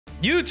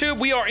YouTube,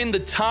 we are in the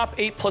top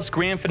 8 plus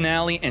grand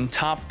finale and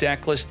top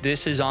deck list.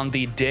 This is on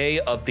the day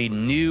of the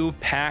new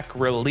pack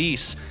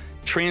release.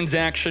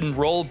 Transaction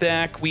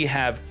rollback, we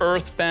have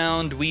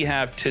Earthbound, we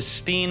have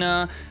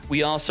Testina,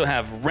 we also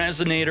have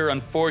Resonator.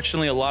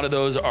 Unfortunately, a lot of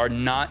those are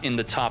not in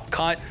the top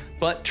cut,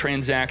 but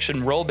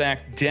Transaction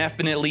rollback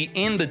definitely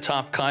in the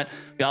top cut.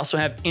 We also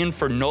have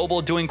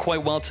Infernoble doing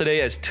quite well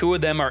today, as 2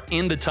 of them are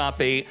in the top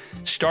 8.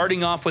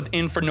 Starting off with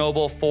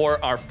Infernoble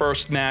for our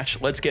first match.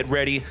 Let's get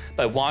ready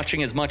by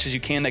watching as much as you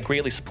can. That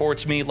greatly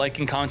supports me.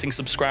 Liking, commenting,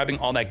 subscribing,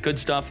 all that good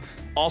stuff.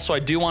 Also, I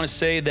do want to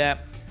say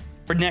that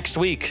for next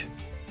week,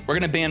 we're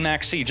going to ban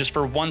Max C just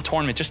for one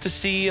tournament, just to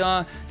see,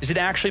 does it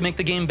actually make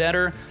the game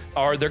better?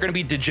 Are there going to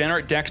be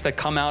degenerate decks that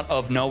come out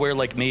of nowhere,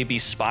 like maybe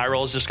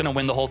Spiral is just going to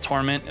win the whole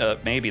tournament?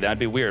 Maybe. That'd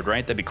be weird,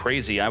 right? That'd be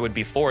crazy. I would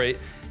be for it.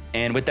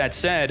 And with that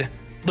said,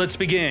 let's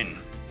begin.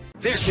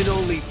 There can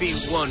only be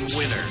one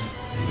winner,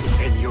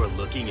 and you're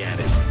looking at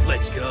it.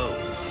 Let's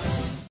go.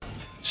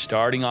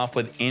 Starting off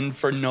with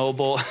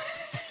Infernoble.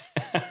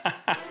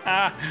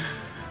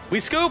 We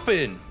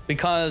scooping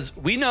because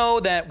we know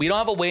that we don't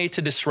have a way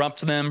to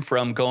disrupt them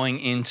from going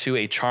into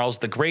a Charles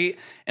the Great.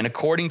 And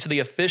according to the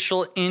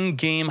official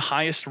in-game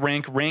highest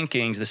rank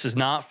rankings, this is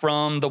not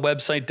from the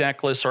website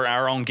decklist or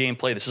our own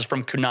gameplay. This is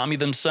from Konami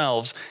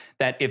themselves,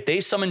 that if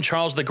they summon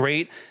Charles the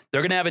Great,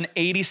 they're going to have an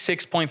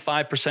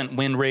 86.5%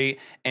 win rate.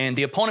 And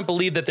the opponent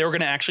believed that they were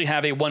going to actually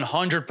have a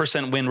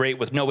 100% win rate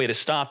with no way to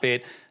stop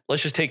it.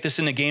 Let's just take this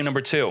into game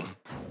number 2.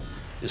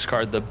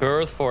 Discard the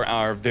Birth for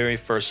our very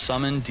first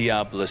summon,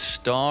 Diablo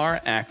Star.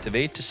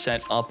 Activate to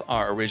set up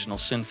our original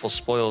Sinful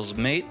Spoils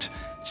mate.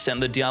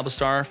 Send the Diablo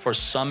Star for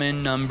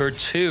summon number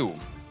 2.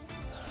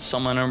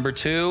 Summon number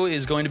 2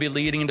 is going to be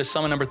leading into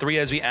summon number 3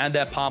 as we add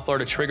that Poplar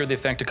to trigger the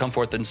effect to come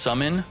forth and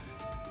summon.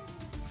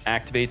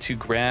 Activate to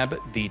grab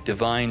the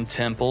Divine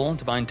Temple.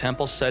 Divine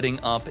Temple setting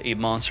up a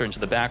monster into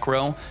the back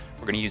row.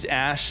 We're going to use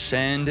Ash,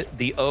 send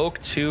the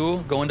Oak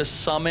to go into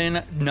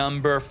summon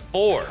number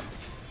 4.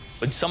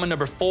 With summon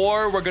number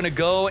 4, we're going to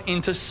go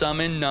into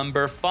summon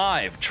number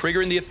 5,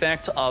 triggering the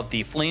effect of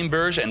the Flame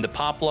Burge and the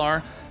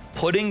Poplar,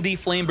 putting the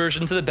Flame Burge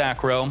into the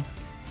back row.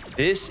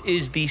 This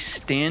is the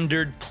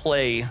standard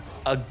play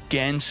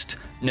against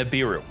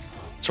Nibiru.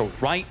 So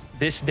write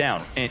this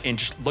down and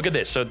just look at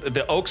this. So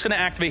the Oak's going to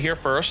activate here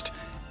first,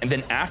 and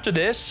then after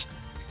this,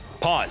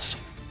 pause.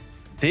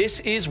 This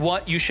is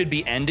what you should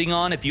be ending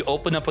on if you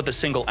open up with a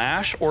single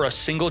Ash or a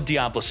single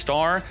Diablo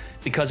Star,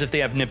 because if they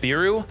have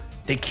Nibiru,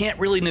 they can't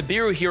really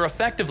Nibiru here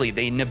effectively.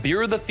 They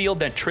Nibiru the field,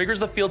 that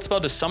triggers the field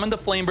spell to summon the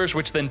Flame Burst,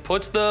 which then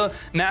puts the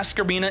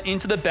Masquerena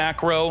into the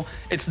back row.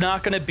 It's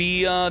not going to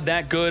be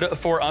that good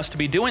for us to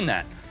be doing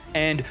that.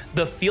 And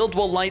the field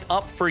will light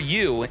up for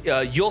you.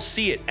 You'll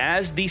see it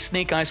as the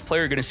SnakeEyes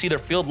player. You're going to see their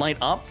field light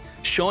up,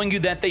 showing you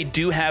that they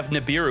do have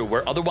Nibiru,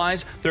 where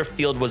otherwise their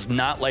field was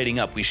not lighting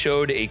up. We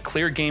showed a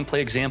clear gameplay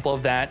example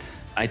of that,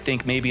 I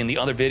think maybe in the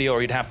other video,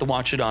 or you'd have to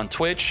watch it on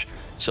Twitch.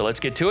 So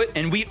let's get to it.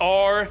 And we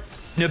are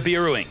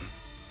Nibiruing.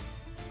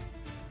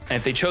 And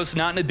if they chose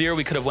not Nibiru,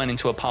 we could have went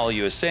into Apollo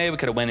USA, we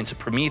could have went into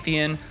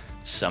Promethean,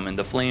 summoned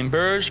the Flame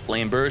Burge,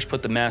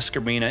 put the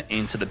Masquerena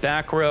into the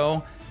back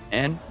row,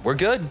 and we're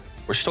good.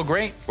 We're still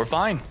great. We're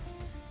fine.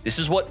 This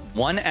is what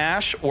one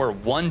Ash or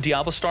one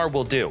Diablo Star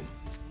will do.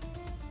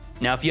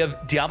 Now, if you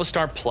have Diablo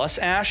Star plus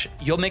Ash,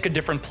 you'll make a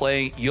different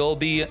play. You'll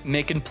be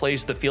making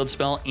plays the field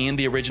spell and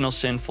the original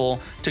Sinful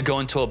to go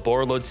into a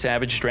Borreload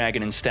Savage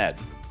Dragon instead.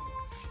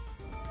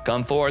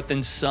 Come forth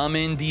and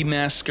summon the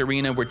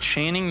Masquerena. We're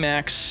chaining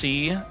Max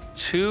C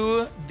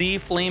to the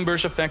Flame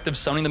Burst effect of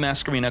summoning the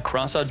Masquerena.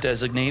 Cross out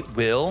Designate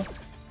will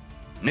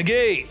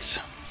negate.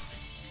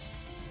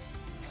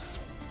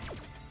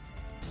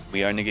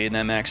 We are negating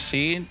that Max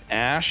C.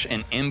 Ash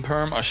and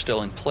Imperm are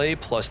still in play,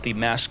 plus the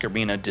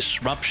Masquerena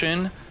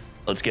Disruption.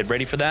 Let's get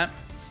ready for that.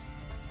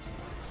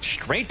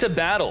 Straight to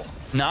battle,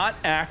 not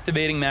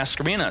activating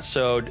Masquerena.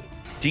 So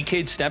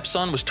Decayed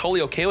Stepson was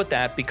totally okay with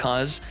that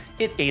because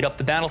it ate up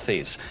the battle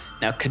phase.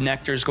 Now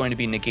Connector is going to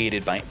be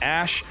negated by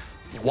Ash.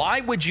 Why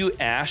would you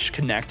Ash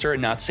Connector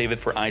and not save it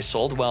for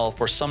Isold? Well,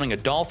 if we're summoning a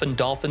Dolphin,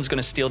 Dolphin's going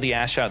to steal the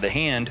Ash out of the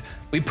hand.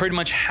 We pretty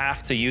much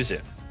have to use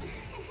it.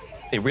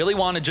 They really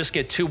want to just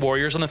get 2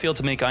 warriors on the field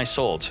to make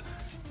Isold.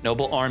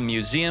 Noble Arm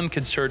Museum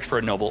could search for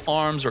a Noble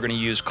Arms. We're going to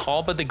use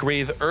Call by the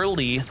Grave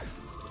early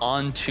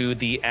onto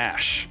the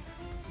Ash.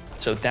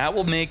 So that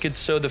will make it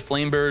so the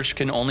Flame Burge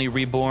can only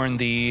reborn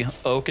the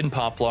Oak and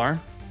Poplar.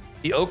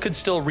 The Oak could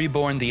still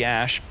reborn the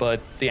Ash, but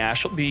the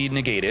Ash will be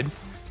negated.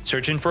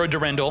 Searching for a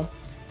Durendal.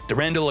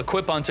 Durendal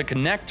equip onto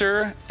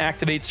Connector.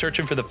 Activate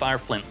searching for the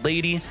Fireflint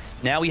Lady.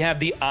 Now we have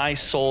the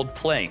Isold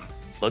play.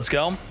 Let's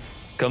go.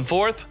 Come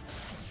forth.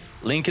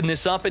 Linking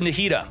this up into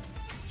Hida.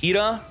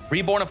 Hida,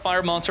 reborn a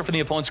fire monster from the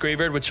opponent's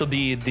graveyard, which will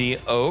be the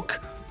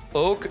Oak.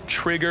 Oak,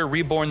 trigger,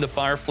 reborn the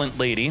Fireflint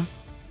Lady.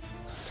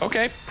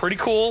 Okay, pretty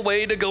cool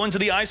way to go into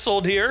the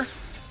Isold here.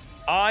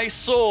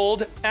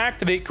 Isold,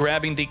 activate,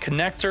 grabbing the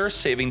Connector,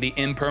 saving the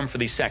Imperm for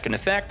the second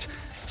effect.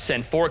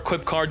 Send 4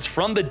 equip cards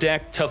from the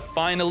deck to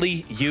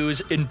finally use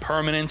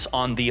Impermanence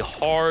on the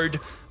hard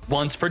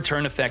once per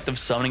turn effect of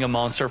summoning a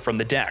monster from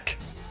the deck.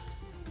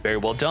 Very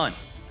well done.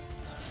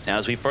 Now,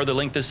 as we further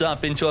link this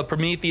up into a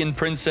Promethean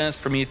Princess,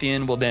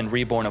 Promethean will then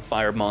reborn a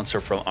fire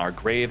monster from our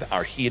grave.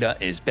 Our Hida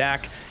is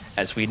back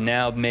as we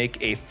now make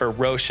a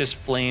Ferocious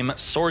Flame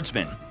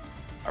Swordsman.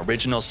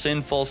 Original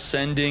Sinful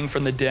sending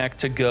from the deck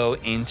to go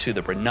into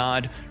the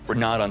Renaud.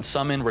 Renaud on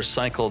summon,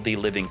 recycle the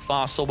Living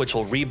Fossil, which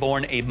will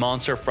reborn a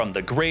monster from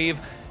the grave.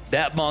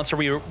 That monster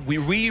we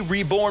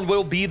reborn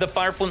will be the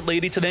Fireflint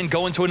Lady to then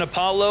go into an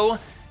Apollo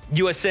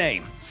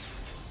USA.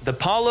 The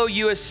Apollo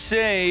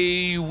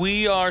USA,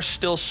 we are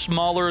still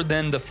smaller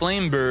than the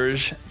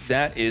Flameburge.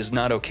 That is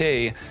not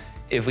okay.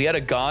 If we had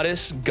a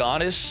Goddess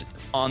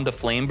on the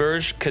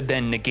Flameburge could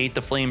then negate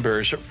the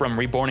Flameburge from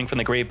reborning from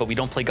the grave, but we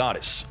don't play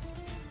Goddess.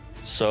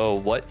 So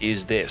what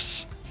is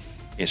this?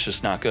 It's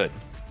just not good.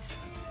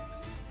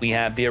 We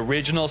have the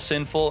original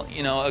Sinful.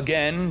 You know,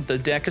 again, the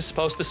deck is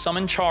supposed to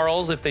summon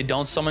Charles. If they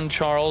don't summon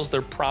Charles,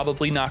 they're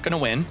probably not going to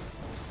win.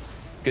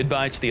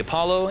 Goodbye to the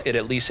Apollo. It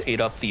at least ate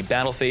up the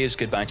battle phase.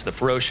 Goodbye to the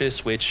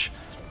Ferocious, which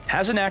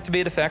has an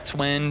activate effect.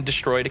 When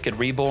destroyed, it could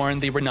reborn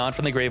the Renaud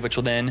from the grave, which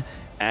will then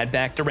add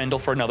back Durendal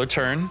for another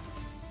turn.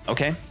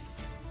 Okay.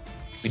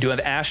 We do have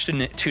Ash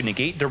to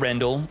negate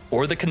Durendal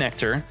or the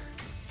Connector.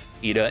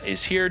 Hida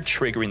is here,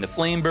 triggering the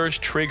Flameburge,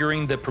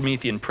 triggering the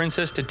Promethean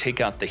Princess to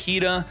take out the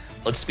Hida.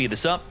 Let's speed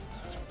this up.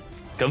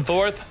 Come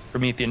forth.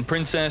 Promethean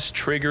Princess,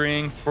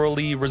 triggering,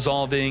 fully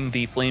resolving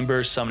the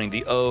Flameburge, summoning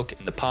the Oak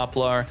and the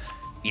Poplar.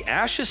 The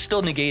Ash is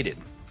still negated.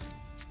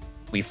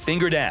 We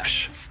fingered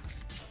Ash.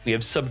 We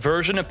have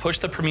Subversion to push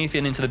the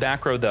Promethean into the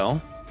back row,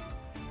 though.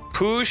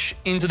 Push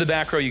into the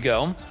back row you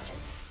go,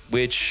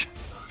 which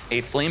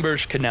a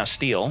Flameburge could now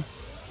steal.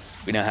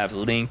 We now have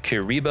Link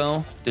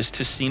Kiribo. Does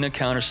Tistina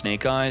counter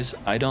SnakeEyes?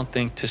 I don't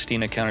think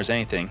Tistina counters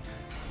anything.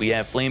 We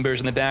have Flameburge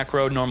in the back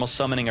row, normal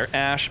summoning our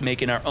Ash,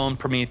 making our own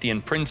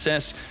Promethean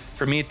Princess.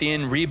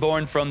 Promethean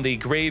reborn from the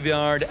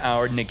graveyard,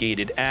 our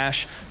negated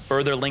Ash.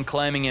 Further Link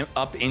climbing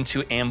up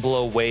into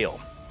Amblo Whale.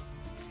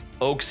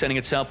 Oak sending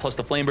itself plus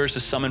the Flameburge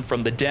to summon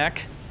from the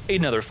deck.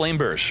 Another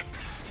Flameburge.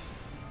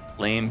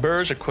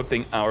 Flameburge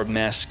equipping our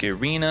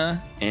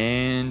Masquerina.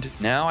 And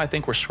now I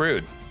think we're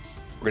screwed.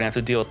 We're going to have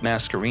to deal with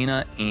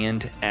Masquerina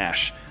and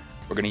Ash.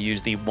 We're going to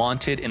use the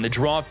Wanted in the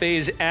draw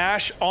phase.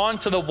 Ash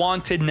onto the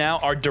Wanted now.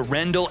 Our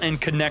Durendal and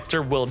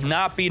Connector will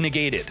not be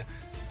negated.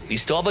 We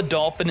still have a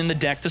Dolphin in the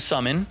deck to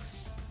summon.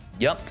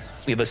 Yep.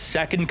 We have a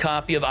second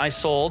copy of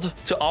Isolde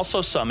to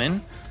also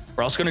summon.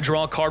 We're also going to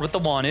draw a card with the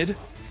Wanted.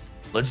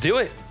 Let's do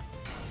it.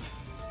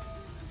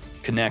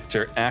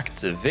 Connector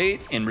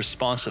activate. In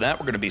response to that,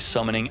 we're going to be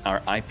summoning our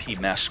IP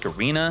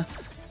Masquerina.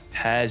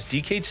 Has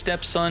Decayed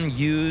Stepson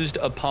used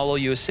Apollo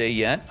USA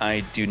yet?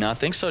 I do not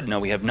think so. No,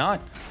 we have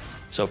not.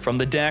 So from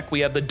the deck, we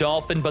have the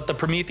Dolphin, but the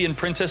Promethean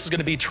Princess is going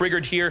to be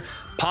triggered here.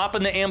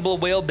 Popping the Amblo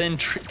Whale, then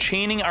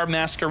chaining our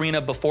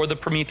Masquerina before the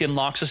Promethean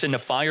locks us into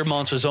Fire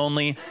Monsters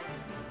only.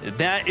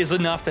 That is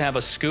enough to have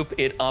us scoop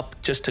it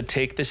up just to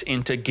take this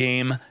into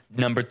game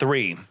number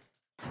 3.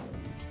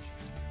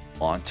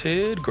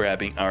 Wanted,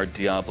 grabbing our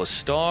Diablo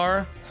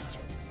Star.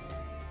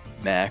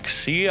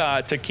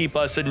 Maxia to keep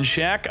us in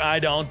check? I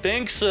don't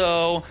think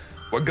so.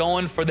 We're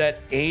going for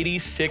that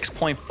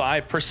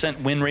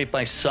 86.5% win rate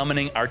by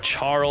summoning our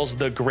Charles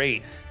the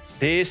Great.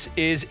 This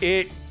is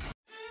it.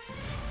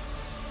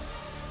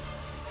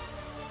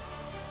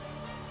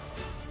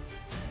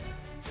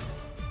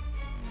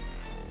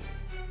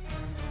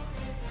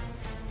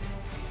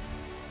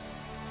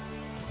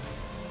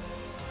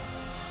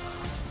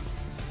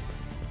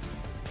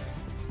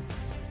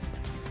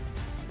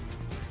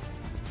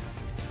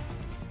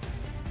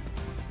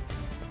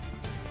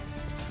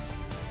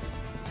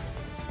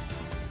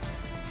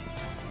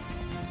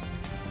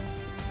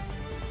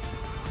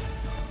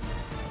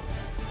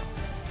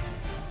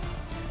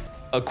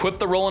 Equip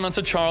the Roland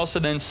onto Charles to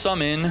then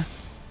summon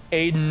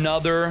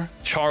another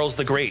Charles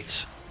the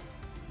Great.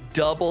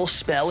 Double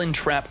spell and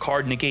trap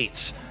card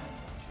negates.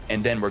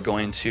 And then we're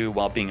going to,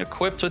 while being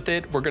equipped with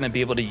it, we're going to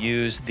be able to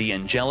use the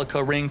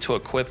Angelica ring to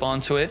equip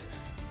onto it.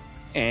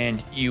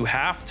 And you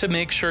have to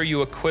make sure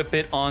you equip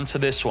it onto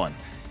this one.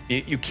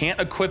 You can't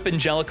equip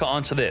Angelica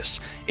onto this.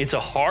 It's a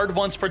hard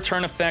once per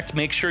turn effect.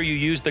 Make sure you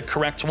use the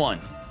correct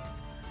one.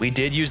 We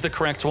did use the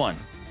correct one.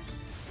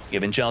 We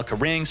have Angelica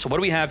ring. So what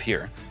do we have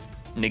here?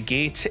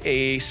 Negate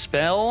a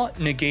spell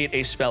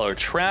or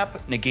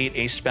trap, negate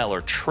a spell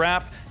or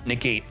trap,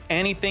 negate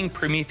anything,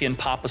 Promethean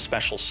pop a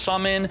special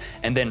summon,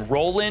 and then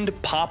Roland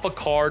pop a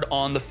card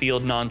on the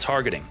field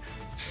non-targeting.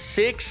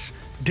 6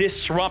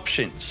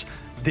 disruptions.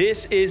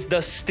 This is the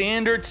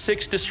standard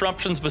 6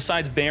 disruptions.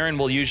 Besides Baron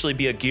will usually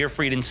be a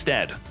Gearfried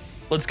instead.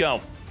 Let's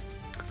go.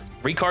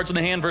 3 cards in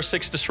the hand versus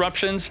 6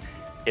 disruptions.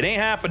 It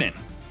ain't happening.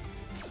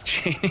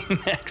 Chaining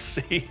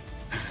Maxi.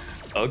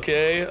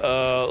 Okay,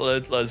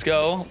 let's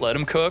go. Let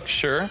him cook,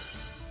 sure.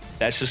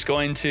 That's just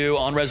going to,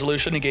 on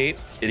resolution, negate.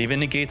 It even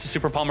negates the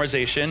super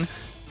polymerization.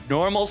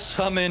 Normal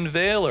summon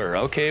Veiler.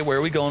 Okay, where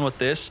are we going with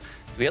this? Do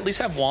we at least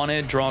have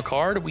Wanted, draw a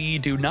card? We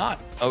do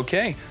not.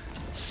 Okay.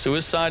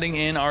 Suiciding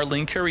in our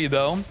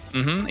Linkuriboh.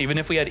 Even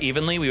if we had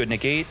evenly, we would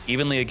negate,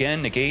 evenly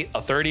again, negate,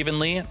 a third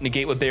evenly,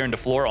 negate with Baron to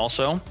floor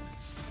also.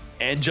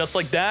 And just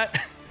like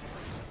that,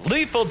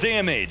 lethal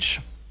damage.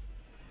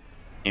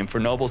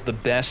 Infernoble's the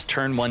best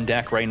turn 1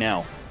 deck right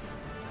now.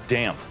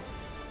 Damn.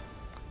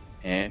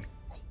 And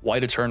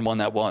quite a turn 1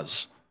 that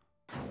was.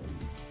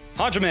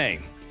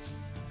 Hajime.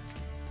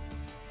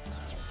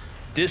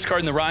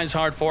 Discarding the Rise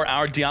Hard for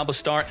our Diablo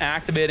Star,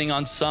 activating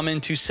on summon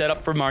to set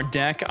up from our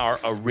deck our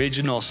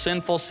original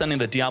Sinful, sending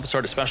the Diablo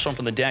Star to special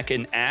from the deck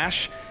in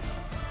Ash.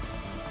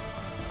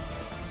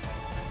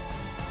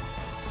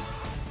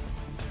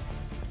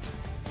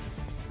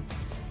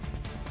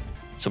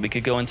 So we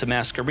could go into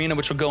Masquerena,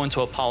 which will go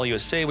into Apollo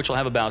USA, which will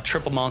have about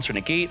triple monster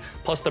negate,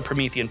 plus the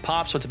Promethean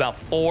pop, so it's about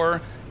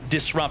 4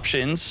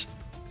 disruptions.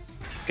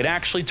 Could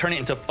actually turn it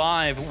into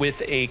 5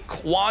 with a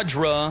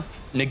Quadra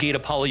negate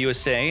Apollo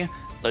USA.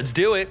 Let's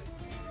do it.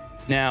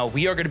 Now,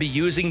 we are going to be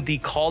using the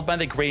Called by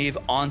the Grave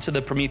onto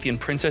the Promethean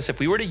Princess. If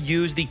we were to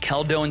use the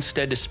Keldo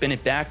instead to spin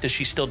it back, does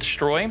she still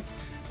destroy?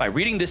 By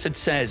reading this, it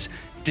says,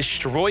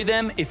 destroy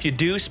them. If you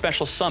do,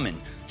 special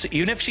summon. So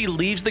even if she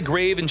leaves the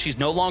grave and she's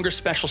no longer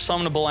special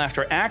summonable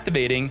after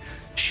activating,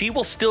 she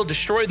will still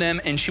destroy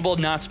them and she will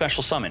not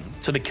special summon.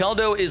 So the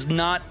Keldo is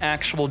not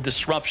actual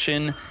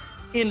disruption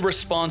in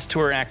response to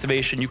her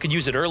activation. You could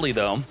use it early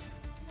though.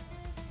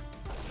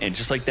 And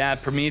just like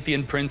that,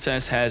 Promethean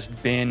Princess has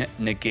been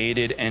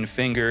negated and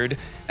fingered,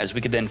 as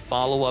we could then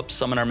follow up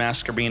summon our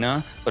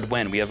Masquerena. But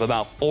when? We have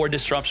about 4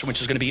 disruption,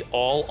 which is going to be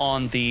all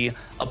on the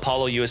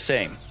Apollo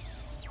USA.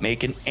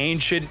 Make an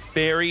Ancient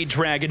Fairy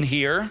Dragon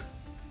here.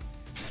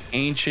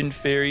 Ancient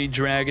Fairy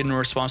Dragon in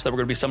response to that, we're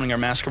going to be summoning our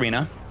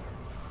Masquerena.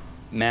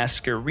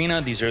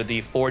 Masquerena, these are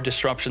the 4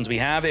 disruptions we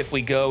have. If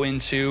we go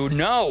into...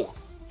 No!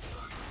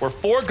 We're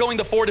foregoing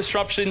the 4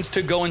 disruptions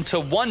to go into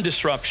 1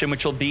 disruption,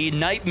 which will be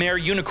Nightmare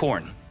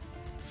Unicorn.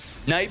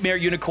 Nightmare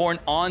Unicorn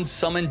on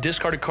summon,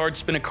 discard a card,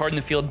 spin a card in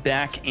the field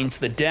back into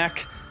the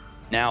deck.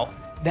 Now,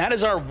 that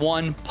is our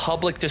 1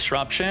 public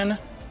disruption.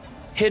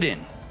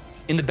 Hidden.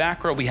 In the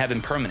back row, we have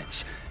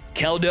Impermanence.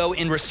 Keldo,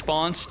 in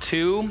response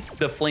to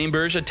the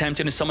Flameburge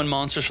attempting to summon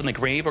monsters from the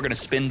grave, we're going to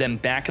spin them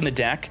back in the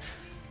deck.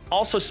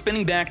 Also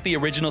spinning back the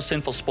original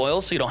Sinful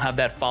Spoils, so you don't have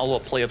that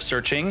follow-up play of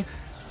searching.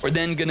 We're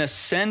then going to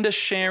send a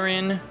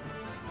Sharon,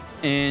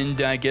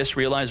 and I guess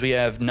realize we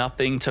have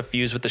nothing to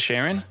fuse with the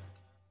Sharon.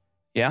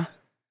 Yeah.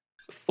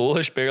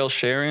 Foolish Burial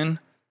Sharon,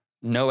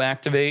 no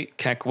activate,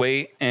 Keck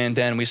wait, and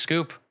then we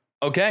scoop.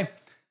 Okay,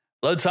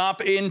 let's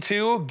hop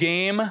into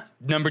game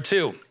number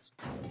 2.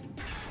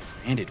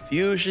 Branded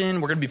Fusion,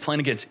 we're going to be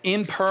playing against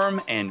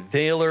Imperm and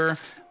Veiler.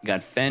 We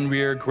got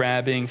Fenrir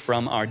grabbing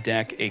from our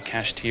deck a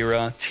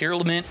Kashtira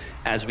Tearlament,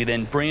 as we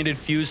then Branded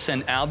Fuse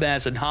send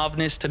Albaz and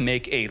Havnis to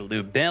make a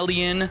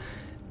Lubellion.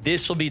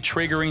 This will be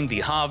triggering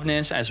the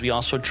Havnis, as we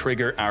also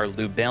trigger our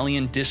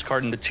Lubellion,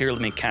 discarding the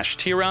Tearlament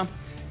Kashtira.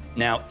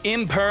 Now,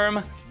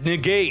 Imperm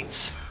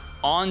negates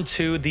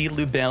onto the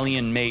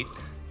Lubellion mate.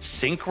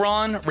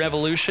 Synchron,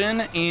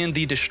 Revolution, and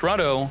the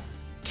Destrudo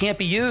can't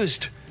be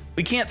used.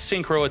 We can't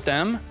synchro with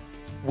them.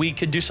 We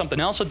could do something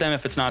else with them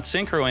if it's not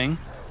synchroing.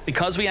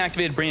 Because we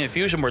activated Branded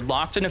Fusion, we're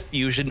locked in a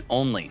fusion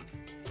only.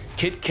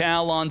 Kit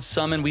Cal on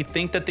summon. We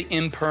think that the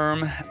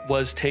Imperm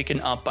was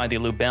taken up by the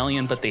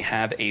Lubellion, but they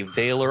have a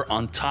Veiler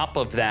on top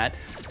of that,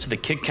 so the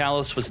Kit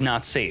Kalos was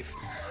not safe.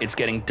 It's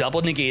getting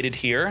double negated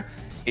here.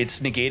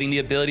 It's negating the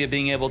ability of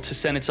being able to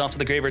send itself to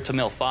the graveyard to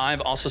mill 5.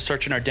 Also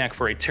searching our deck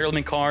for a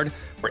Tearlament card.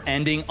 We're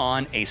ending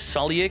on a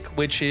Sulliek,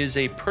 which is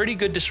a pretty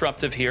good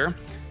disruptive here.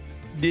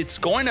 It's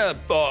going to...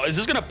 is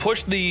this going to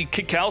push the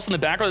Kit Kalos in the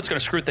back, or that's going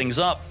to screw things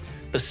up?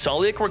 The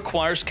Sulliek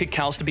requires Kit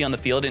Kalos to be on the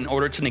field in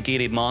order to negate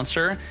a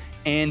monster,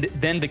 and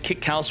then the Kit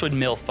Kalos would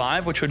mill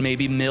 5, which would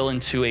maybe mill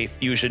into a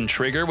fusion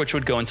trigger, which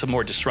would go into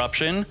more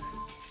disruption.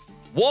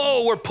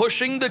 Whoa, we're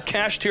pushing the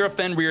Kashtira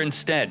Fenrir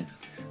instead.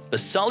 The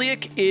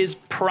Sulliek is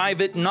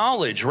private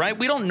knowledge, right?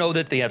 We don't know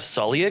that they have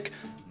Sulliek.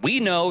 We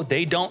know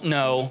they don't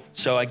know,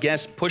 so I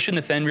guess pushing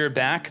the Fenrir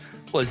back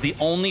was the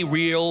only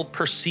real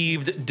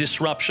perceived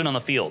disruption on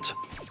the field.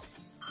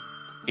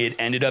 It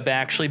ended up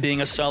actually being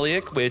a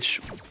Sulliek,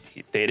 which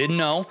they didn't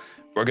know.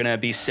 We're going to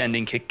be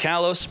sending Kit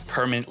Kalos,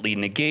 permanently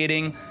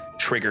negating,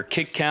 trigger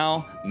Kit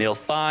Cal, mill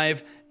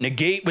 5,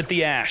 negate with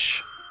the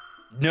Ash.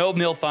 No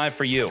mill 5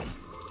 for you.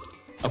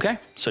 Okay,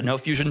 so no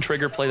fusion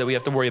trigger play that we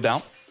have to worry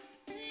about.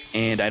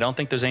 And I don't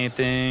think there's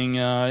anything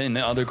in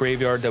the other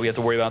graveyard that we have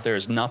to worry about. There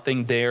is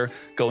nothing there.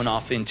 Going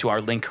off into our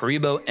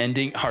Linkuriboh,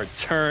 ending our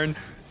turn.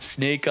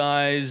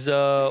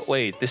 SnakeEyes,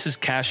 wait, this is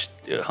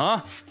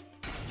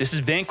This is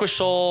Vanquish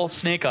Soul,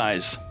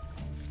 SnakeEyes.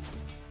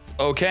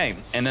 Okay,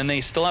 and then they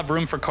still have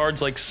room for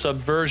cards like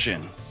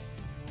Subversion.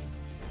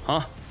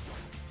 Huh?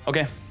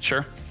 Okay,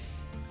 sure.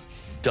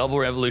 Double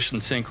Revolution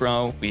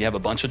Synchro. We have a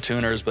bunch of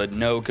tuners, but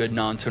no good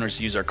non-tuners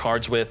to use our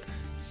cards with.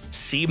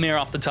 Seamare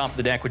off the top of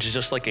the deck, which is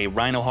just like a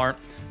Rhino Heart.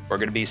 We're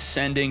going to be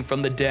sending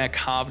from the deck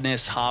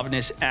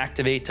Havnis,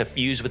 activate to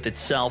fuse with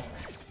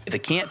itself. If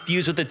it can't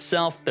fuse with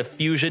itself, the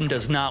fusion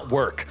does not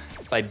work.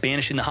 By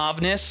banishing the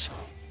Havnis,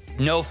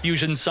 no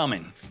fusion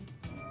summon.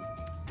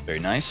 Very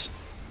nice.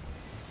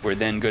 We're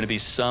then going to be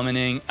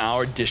summoning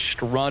our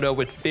Destrudo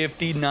with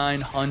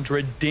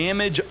 5,900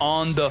 damage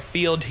on the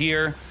field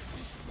here.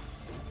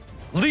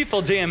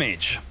 Lethal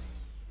damage.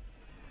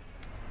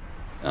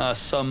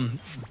 Some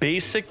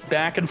basic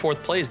back and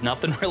forth plays.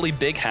 Nothing really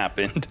big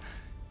happened.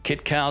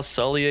 Kit Cal,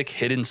 Sulliek,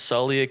 Hidden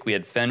Sulliek. We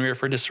had Fenrir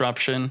for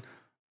disruption.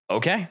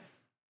 Okay.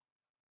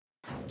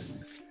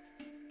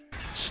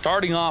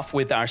 Starting off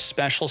with our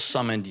special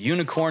summoned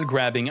Unicorn,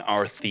 grabbing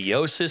our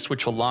Theosis,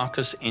 which will lock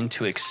us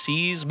into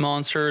Xyz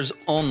monsters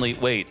only.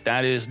 Wait,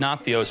 that is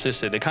not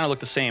Theosis. They kind of look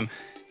the same.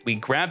 We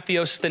grab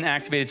Theosis, then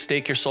activated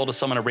Stake Your Soul to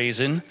summon a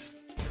Raisin.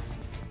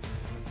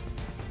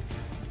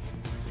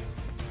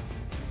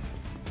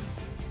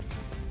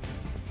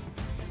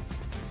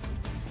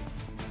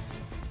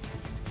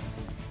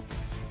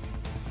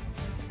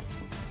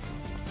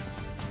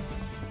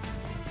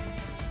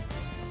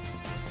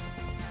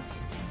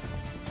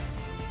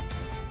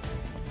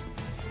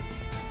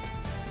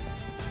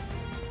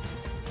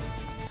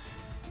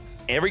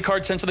 Every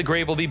card sent to the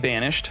grave will be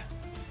banished.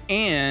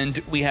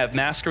 And we have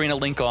Masquerena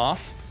Link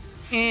off.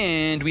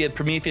 And we had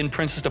Promethean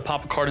Princess to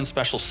pop a card in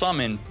special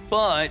summon.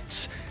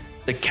 But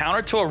the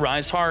counter to a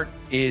Rise Heart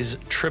is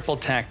triple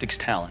Tactics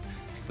Talent.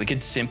 We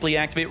could simply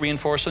activate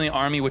Reinforcement in the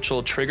Army, which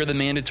will trigger the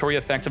mandatory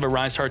effect of a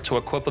Rise Heart to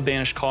equip a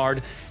banished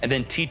card. And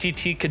then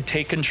TTT could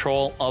take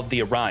control of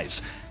the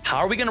Arise. How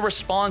are we going to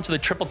respond to the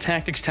triple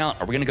Tactics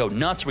Talent? Are we going to go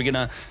nuts? Are we going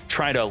to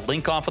try to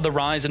link off of the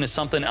Rise into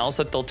something else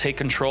that they'll take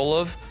control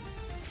of?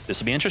 This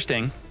will be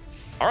interesting.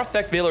 Our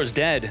Effect Veiler is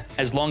dead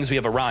as long as we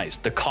have a Rise.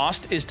 The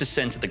cost is to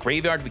send to the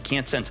graveyard. We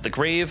can't send to the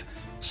grave.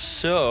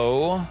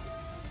 So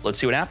let's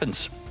see what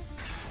happens.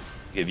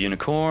 Give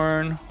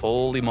Unicorn.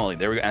 Holy moly.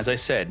 There we go. As I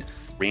said,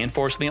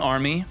 reinforce the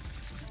army,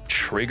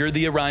 trigger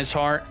the Arise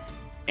Heart,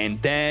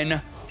 and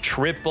then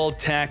triple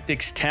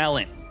Tactics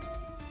Talent.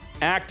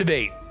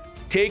 Activate.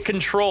 Take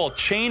control.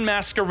 Chain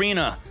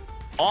Masquerena.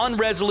 On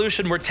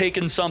resolution, we're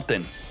taking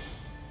something.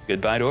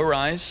 Goodbye to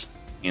Arise.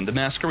 Into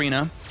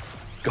Masquerena.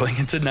 Going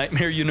into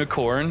Nightmare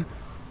Unicorn.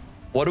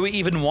 What do we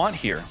even want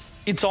here?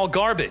 It's all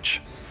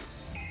garbage.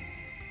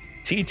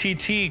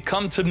 TTT,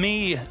 come to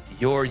me,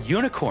 your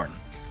Unicorn.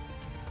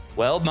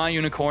 Well, my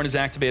Unicorn is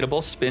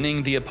activatable,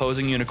 spinning the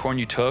opposing Unicorn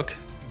you took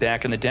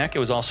back in the deck. It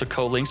was also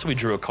co-linked, so we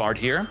drew a card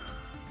here.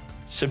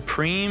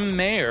 Supreme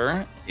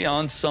Mayor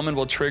on summon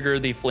will trigger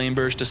the Flame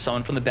Burst to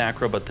summon from the back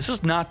row, but this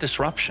is not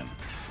disruption.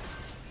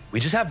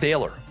 We just have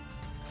Veiler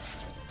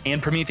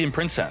and Promethean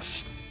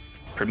Princess.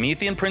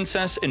 Promethean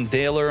Princess and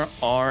Veiler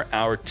are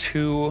our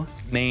two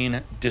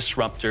main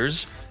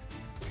disruptors.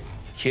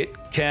 Kit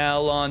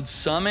Cal on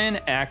summon,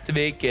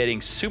 activate,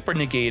 getting super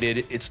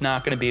negated. It's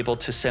not going to be able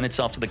to send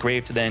itself to the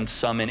grave to then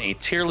summon a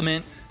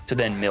Tearlament, to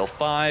then mill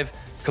 5.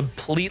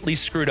 Completely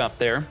screwed up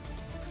there.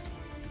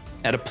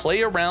 Now, to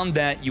play around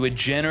that, you would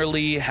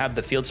generally have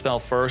the field spell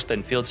first,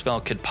 then field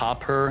spell could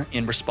pop her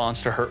in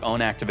response to her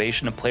own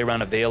activation to play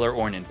around a Veiler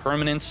or an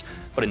Impermanence.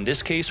 But in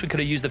this case, we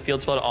could have used the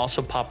field spell to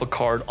also pop a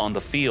card on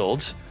the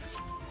field.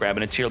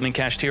 Grabbing a Tearlament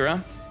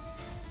Kashtira.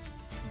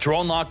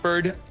 Drone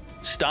Lockbird,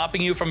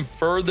 stopping you from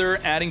further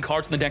adding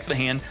cards in the deck to the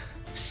hand.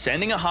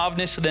 Sending a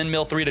Hovness to then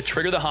mill 3 to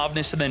trigger the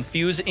Hovness to then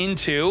fuse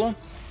into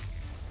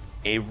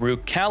a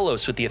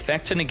Rukalos with the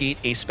effect to negate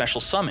a special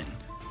summon.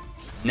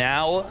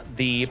 Now,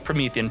 the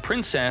Promethean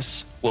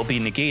Princess will be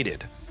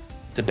negated.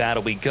 To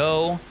battle we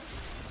go.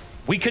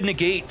 We could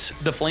negate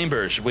the Flame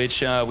Burst,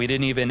 which we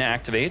didn't even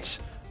activate.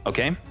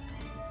 Okay.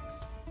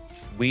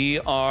 We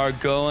are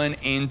going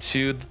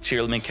into the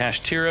Tearlament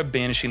Kashtira,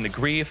 banishing the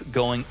Grief,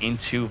 going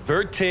into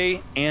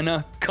Verte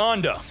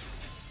Anaconda.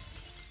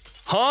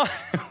 Huh?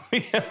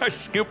 We are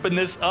scooping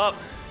this up.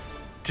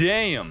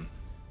 Damn.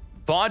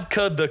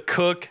 Vodka the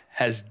Cook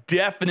has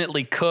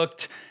definitely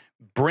cooked.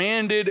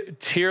 Branded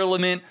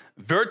Tearlament,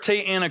 Verte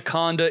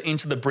Anaconda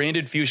into the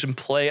Branded Fusion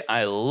play.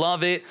 I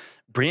love it.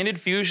 Branded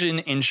Fusion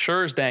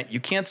ensures that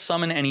you can't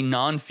summon any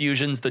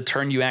non-fusions the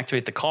turn you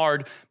activate the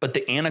card, but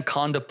the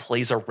Anaconda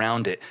plays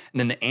around it. And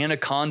then the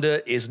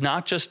Anaconda is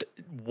not just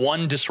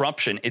one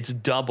disruption, it's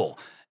double.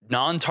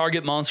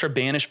 Non-target monster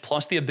banished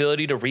plus the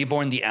ability to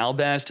reborn the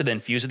Albaz to then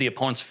fuse to the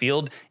opponent's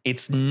field.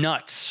 It's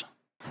nuts.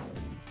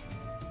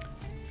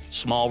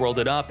 Small world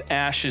it up.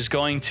 Ash is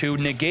going to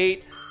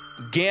negate.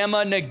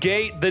 Gamma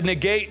negate the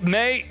negate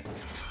mate.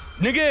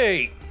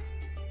 Negate.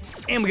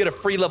 And we get a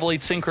free level 8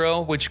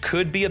 Synchro, which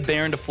could be a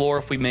Baron to floor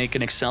if we make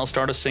an Excel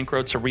Stardust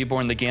Synchro to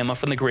reborn the Gamma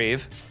from the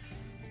grave.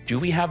 Do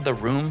we have the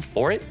room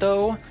for it,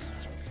 though?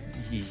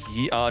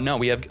 No,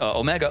 we have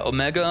Omega.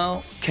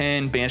 Omega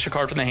can banish a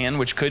card from the hand,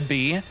 which could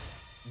be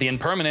the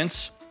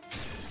Impermanence.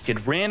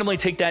 Could randomly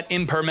take that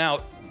Imperm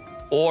out.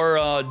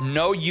 Or,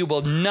 no, you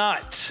will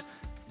not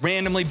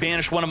randomly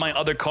banish one of my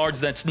other cards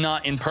that's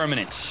not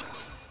Impermanence.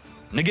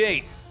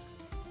 Negate.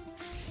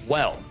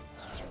 Well,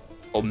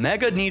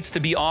 Omega needs to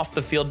be off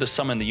the field to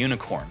summon the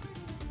Unicorn.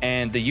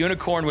 And the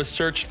Unicorn was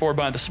searched for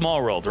by the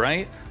Small World,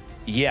 right?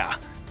 Yeah.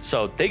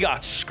 So they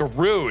got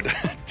screwed.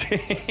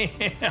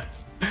 Damn.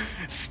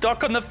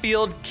 Stuck on the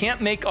field,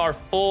 can't make our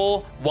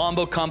full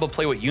Wombo combo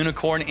play with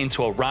Unicorn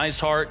into a Rise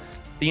Heart.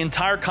 The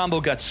entire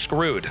combo got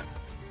screwed.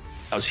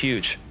 That was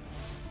huge.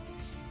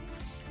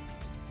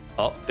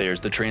 Oh, there's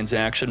the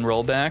transaction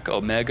rollback.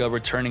 Omega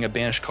returning a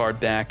banished card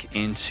back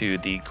into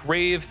the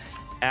grave,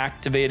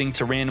 activating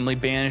to randomly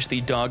banish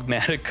the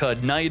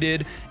Dogmatica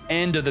Knighted.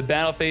 End of the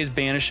battle phase,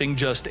 banishing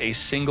just a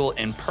single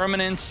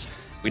impermanence.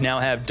 We now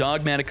have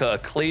Dogmatica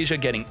Ecclesia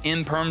getting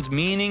impermed,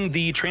 meaning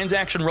the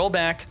transaction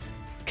rollback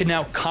can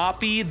now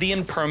copy the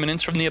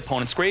impermanence from the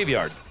opponent's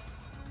graveyard.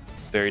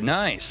 Very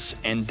nice.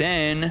 And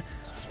then,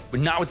 but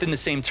not within the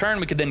same turn,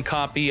 we could then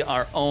copy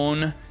our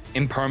own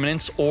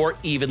impermanence or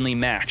evenly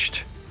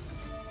matched.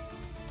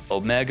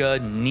 Omega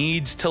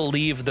needs to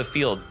leave the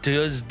field.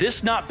 Does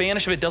this not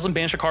banish if it doesn't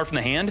banish a card from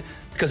the hand?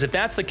 Because if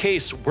that's the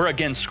case, we're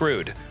again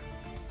screwed.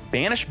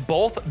 Banish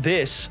both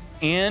this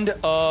and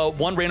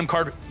one random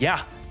card.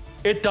 Yeah,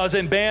 it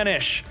doesn't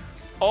banish.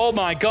 Oh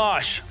my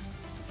gosh.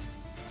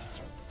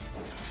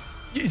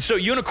 So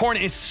Unicorn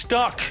is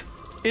stuck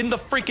in the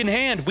freaking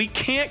hand. We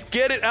can't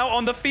get it out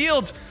on the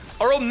field.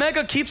 Our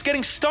Omega keeps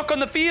getting stuck on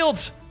the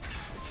field.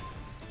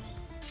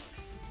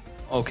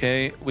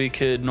 Okay, we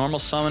could normal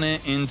summon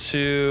it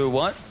into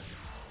what?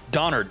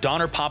 Donner.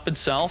 Donner pop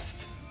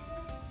itself.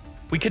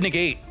 We could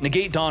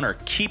negate Donner.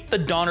 Keep the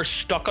Donner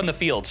stuck on the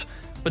field.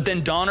 But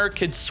then Donner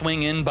could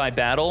swing in by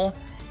battle,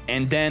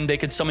 and then they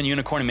could summon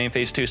Unicorn in main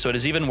phase too. So it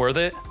is even worth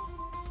it.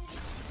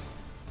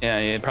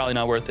 Yeah, probably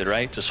not worth it,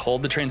 right? Just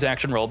hold the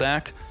transaction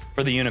rollback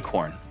for the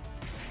Unicorn.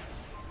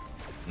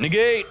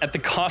 Negate at the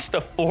cost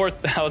of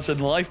 4,000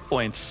 life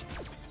points.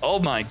 Oh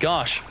my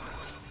gosh.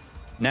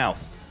 Now,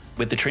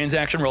 with the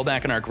transaction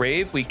rollback in our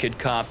grave, we could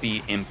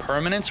copy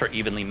impermanence or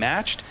evenly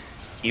matched.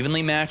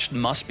 Evenly matched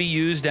must be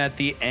used at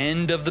the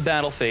end of the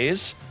battle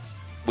phase,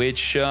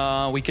 which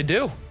we could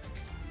do.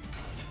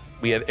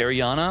 We have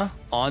Ariana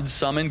on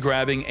summon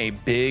grabbing a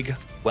big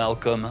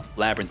welcome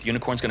Labrynth.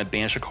 Unicorn's going to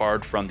banish a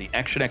card from the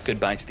extra deck.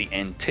 Goodbye to the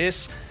end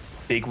Tis.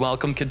 Big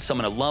welcome could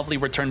summon a lovely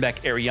return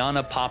back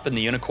Ariana, popping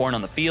the Unicorn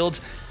on the field.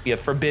 We have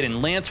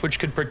Forbidden Lance, which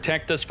could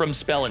protect us from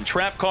spell and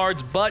trap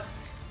cards, but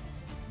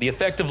the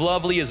effect of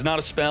lovely is not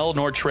a spell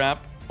nor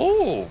trap.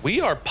 Oh,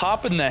 we are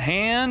popping the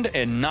hand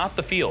and not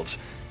the field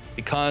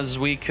because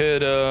we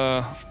could,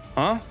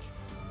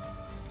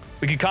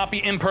 we could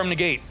copy Imperm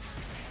Negate.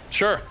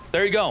 Sure,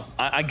 there you go.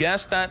 I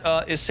guess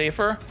that is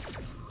safer.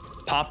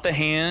 Pop the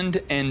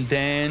hand and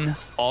then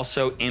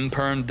also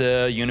imperm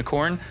the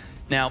Unicorn.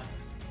 Now,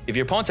 if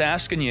your opponent's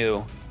asking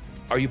you,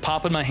 are you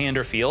popping my hand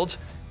or field?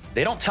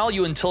 They don't tell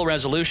you until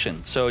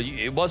resolution. So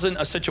it wasn't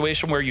a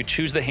situation where you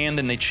choose the hand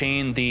and they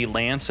chain the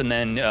lance and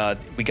then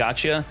we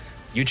got you.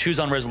 You choose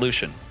on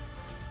resolution.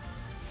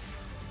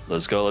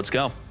 Let's go, let's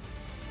go.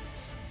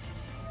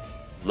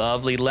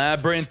 Lovely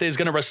Labrynth is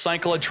going to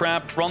recycle a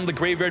trap from the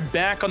graveyard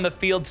back on the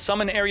field.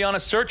 Summon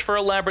Ariana, search for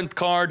a Labrynth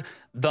card.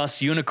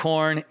 Thus,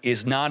 Unicorn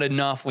is not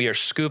enough. We are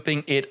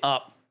scooping it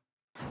up.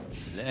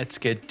 Let's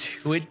get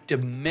to it.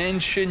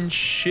 Dimension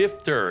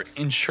Shifter,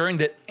 ensuring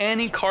that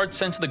any card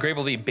sent to the grave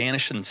will be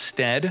banished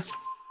instead.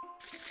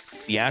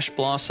 The Ash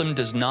Blossom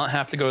does not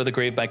have to go to the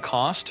grave by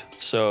cost,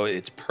 so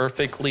it's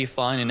perfectly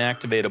fine and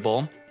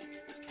activatable.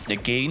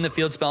 Negating the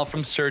field spell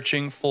from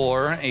searching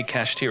for a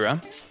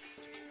Kashtira.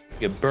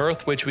 We have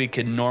Birth, which we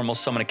can normal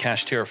summon a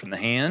Kashtira from the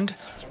hand.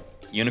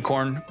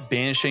 Unicorn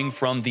banishing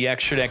from the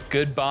extra deck.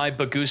 Goodbye,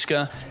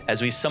 Baguska,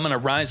 as we summon a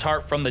Rise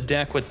Heart from the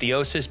deck with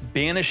Theosis,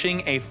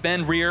 banishing a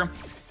Fenrir.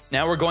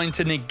 Now we're going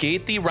to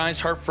negate the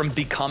Rise Heart from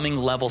becoming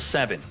level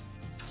 7.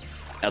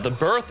 Now the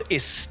Birth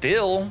is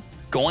still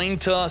going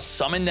to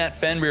summon that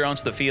Fenrir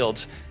onto the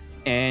field.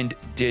 And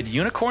did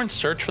Unicorn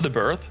search for the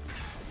Birth?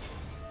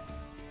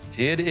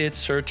 Did it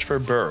search for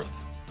Birth?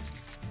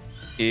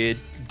 It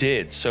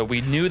did. So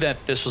we knew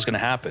that this was going to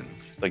happen.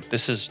 Like,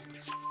 this is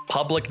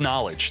public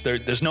knowledge.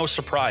 There's no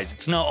surprise.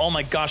 It's no, oh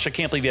my gosh, I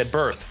can't believe he had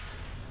Birth.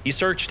 He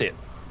searched it.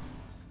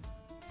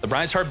 The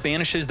Rise Heart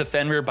banishes the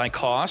Fenrir by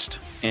cost,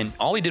 and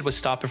all he did was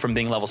stop it from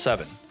being level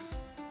 7.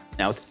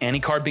 Now, with any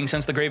card being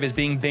sent to the grave is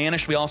being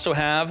banished, we also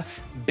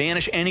have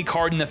banish any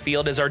card in the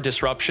field as our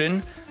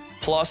disruption,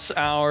 plus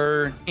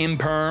our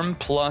imperm,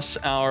 plus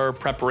our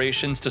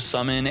preparations to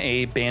summon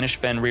a banished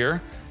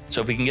Fenrir.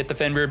 So if we can get the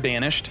Fenrir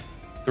banished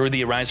through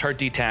the Rise Heart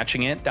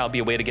detaching it, that'll be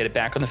a way to get it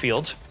back on the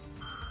field.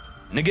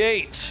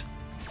 Negate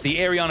the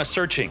Ariana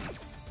searching.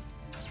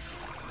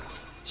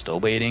 Still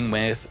waiting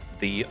with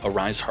the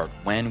Arise Heart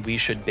when we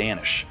should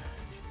banish.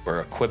 We're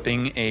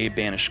equipping a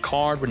banished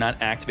card. We're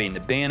not activating the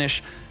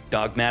banish.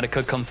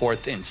 Dogmatica come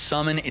forth and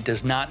summon. It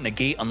does not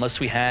negate unless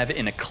we have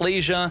an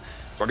Ecclesia.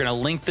 We're going to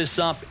link this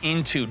up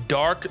into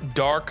Dark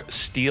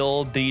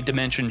Steel, the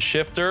Dimension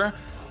Shifter.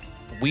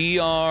 We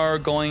are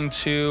going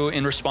to,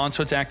 in response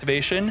to its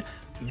activation,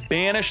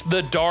 banish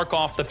the Dark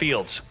off the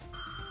field.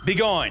 Be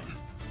gone.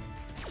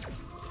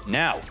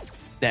 Now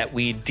that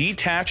we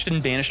detached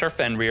and banished our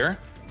Fenrir,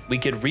 we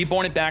could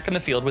reborn it back in the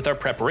field with our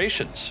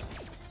preparations.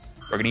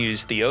 We're going to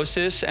use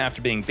Theosis after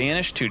being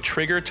banished to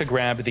trigger to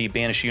grab the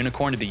banished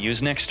Unicorn to be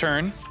used next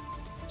turn.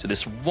 So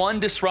this one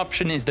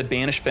disruption is the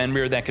banished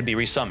Fenrir that could be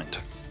resummoned.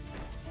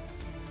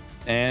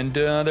 And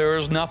there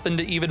was nothing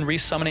to even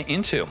resummon it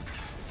into.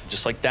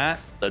 Just like that.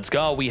 Let's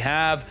go. We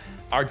have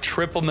our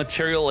triple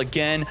material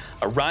again.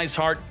 Arise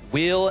Heart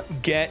will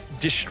get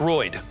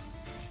destroyed.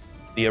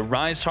 The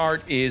Arise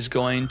Heart is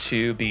going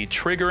to be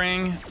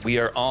triggering. We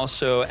are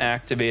also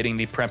activating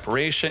the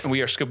preparation.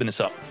 We are scooping this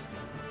up.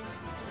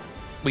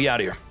 We out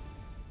of here.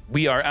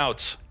 We are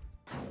out.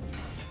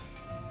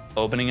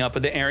 Opening up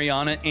with the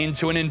Ariana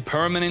into an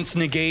Impermanence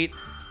negate.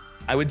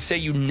 I would say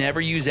you never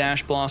use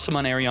Ash Blossom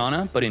on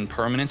Ariana, but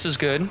Impermanence is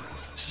good.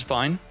 This is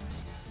fine.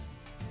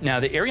 Now,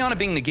 the Ariana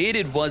being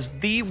negated was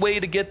the way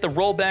to get the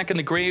rollback in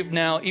the grave.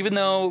 Now, even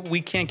though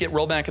we can't get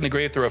rollback in the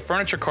grave through a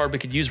furniture card, we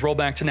could use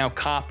rollback to now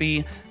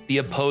copy the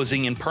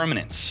opposing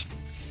Impermanence.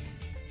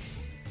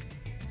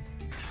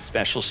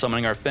 Special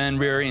summoning our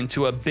Fenrir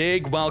into a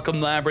big welcome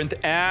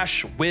Labrynth.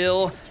 Ash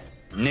will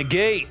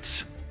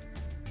negate.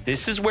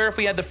 This is where if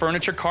we had the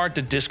furniture card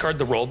to discard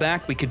the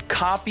rollback, we could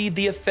copy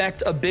the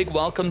effect of Big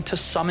Welcome to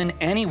summon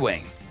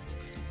anyway.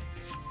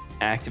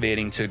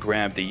 Activating to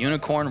grab the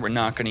unicorn. We're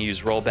not going to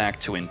use rollback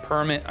to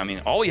imperm. I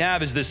mean, all we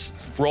have is this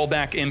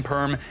rollback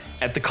imperm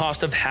at the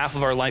cost of half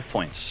of our life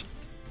points.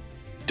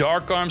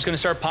 Dark Arm's going to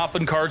start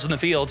popping cards in the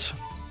field.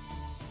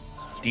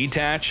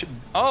 Detach.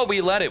 Oh, we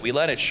let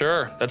it.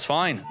 Sure, that's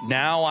fine.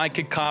 Now I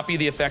could copy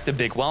the effect of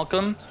Big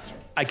Welcome.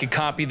 I could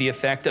copy the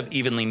effect of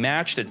Evenly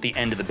Matched at the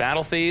end of the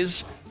battle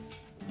phase.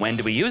 When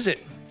do we use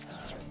it?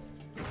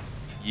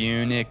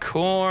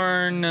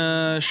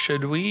 Unicorn.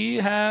 Should we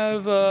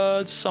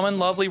have Summon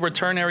Lovely,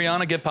 Return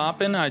Ariana, get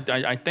poppin'?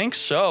 I think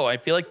so. I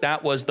feel like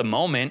that was the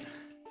moment.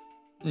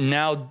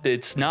 Now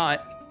it's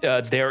not.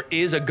 There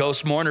is a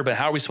Ghost Mourner, but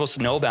how are we supposed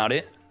to know about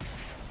it?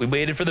 We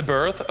waited for the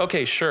birth.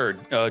 Okay, sure.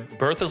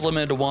 Birth is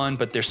limited to 1,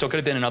 but there still could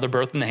have been another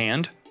birth in the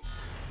hand.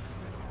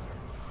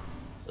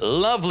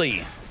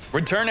 Lovely.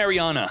 Return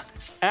Ariana.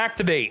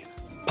 Activate.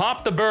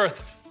 Pop the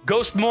birth.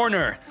 Ghost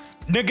Mourner.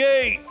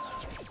 Negate.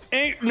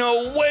 Ain't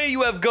no way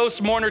you have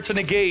Ghost Mourner to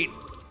negate.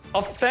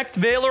 Affect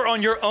Veiler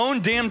on your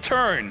own damn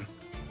turn.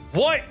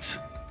 What?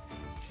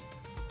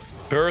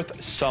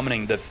 Birth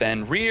summoning the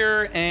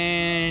Fenrir,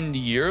 and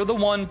you're the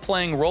one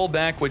playing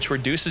rollback, which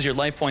reduces your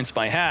life points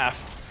by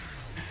half.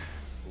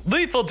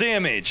 Lethal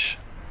damage.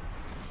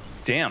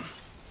 Damn.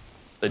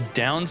 The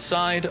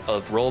downside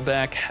of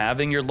rollback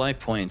having your life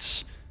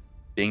points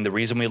being the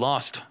reason we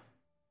lost.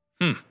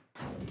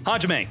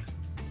 Hajime.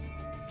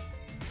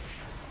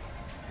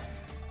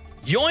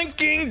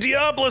 Yoinking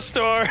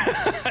Diabolostar.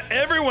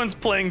 Everyone's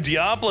playing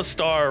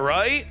Diabolostar,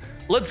 right?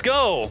 Let's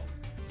go.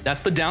 That's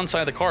the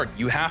downside of the card.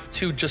 You have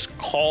to just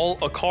call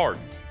a card.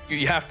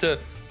 You have to,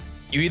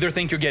 you either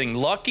think you're getting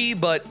lucky,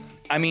 but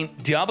I mean,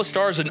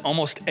 Diabolostar is in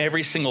almost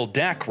every single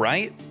deck,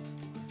 right?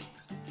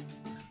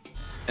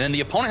 And then the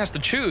opponent has to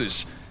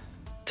choose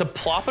to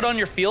plop it on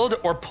your field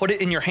or put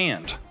it in your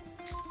hand.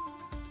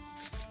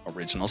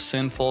 Original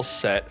Sinful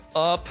set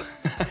up.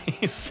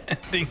 He's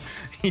sending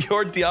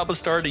your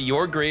Diabolostar to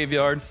your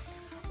graveyard.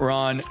 We're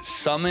on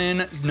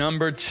summon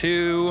number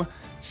 2,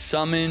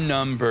 summon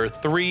number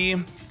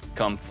 3.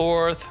 Come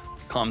forth,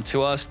 come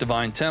to us,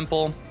 Divine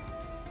Temple.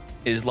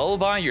 Is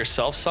Lullaby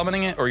yourself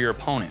summoning it or your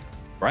opponent,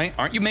 right?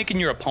 Aren't you making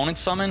your opponent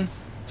summon?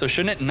 So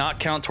shouldn't it not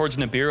count towards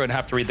Nibiru? I'd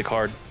have to read the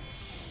card.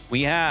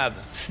 We have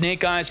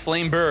SnakeEyes,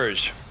 Flame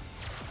Burge.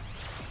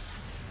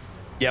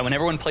 Yeah, when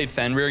everyone played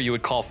Fenrir, you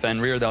would call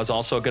Fenrir. That was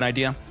also a good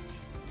idea.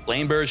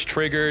 Flame Burge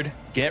triggered.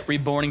 Get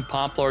Reborning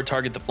Poplar,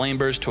 target the Flame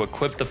Burge to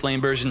equip the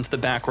Flame Burge into the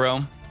back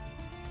row.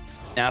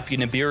 Now, if you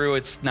Nibiru,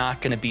 it's not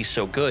going to be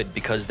so good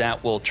because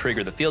that will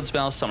trigger the field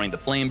spell, summoning the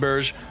Flame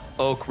Burge.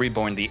 Oak,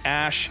 Reborn the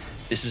Ash.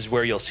 This is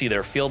where you'll see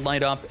their field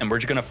light up, and we're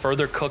just going to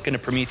further cook into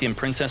Promethean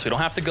Princess. We don't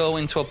have to go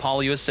into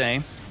Apollo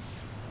USA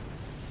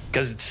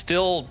because it's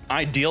still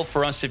ideal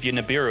for us if you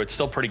Nibiru. It's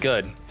still pretty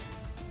good.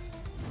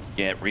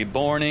 Get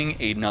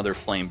Reborning, another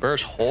Flame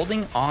Burst,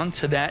 holding on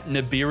to that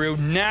Nibiru.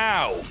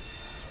 Now,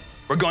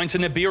 we're going to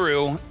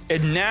Nibiru,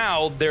 and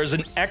now there's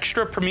an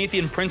extra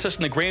Promethean Princess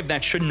in the grave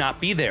that should not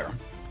be there.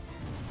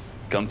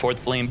 Come forth,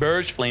 Flame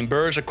Burge,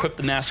 equip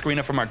the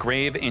Masquerena from our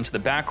grave into the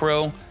back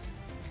row.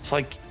 It's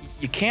like,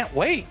 you can't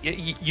wait.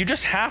 You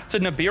just have to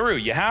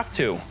Nibiru, you have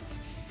to.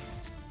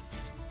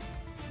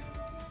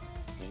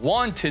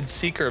 Wanted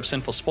Seeker of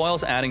Sinful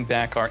Spoils, adding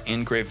back our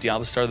in-grave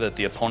Diabolostar that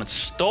the opponent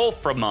stole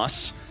from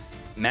us.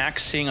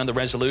 Maxing on the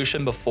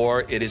resolution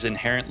before it is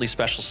inherently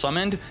special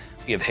summoned.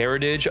 We have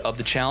Heritage of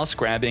the Chalice,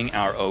 grabbing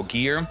our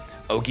Ogier.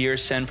 Ogier,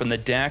 send from the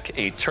deck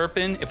a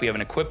Turpin. If we have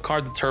an equipped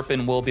card, the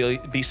Turpin will be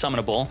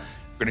summonable.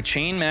 We're going to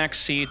chain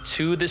Maxi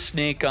to the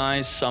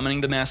SnakeEyes,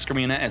 summoning the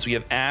Masquerena as we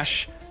have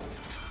Ash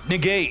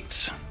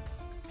negate.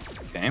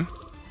 Okay.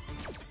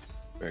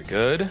 Very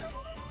good.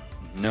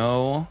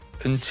 No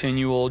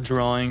continual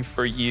drawing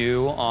for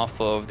you off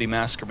of the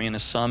Masquerena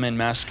summon.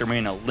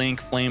 Masquerena Link,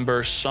 Flame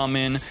Burst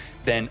summon,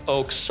 then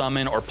Oak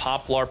summon, or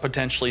Poplar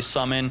potentially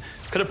summon.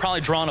 Could have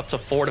probably drawn up to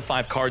 4 to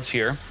 5 cards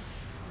here.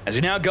 As we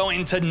now go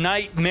into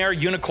Nightmare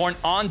Unicorn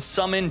on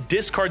summon,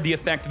 discard the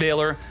effect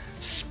Veiler,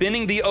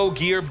 spinning the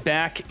Ogier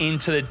back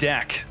into the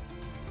deck.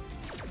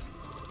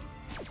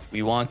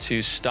 We want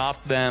to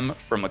stop them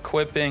from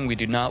equipping. We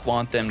do not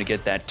want them to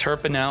get that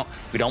Turpin out.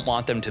 We don't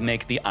want them to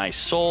make the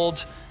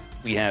Isold.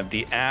 We have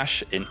the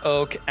Ash and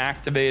Oak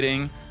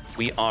activating.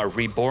 We are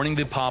reborning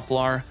the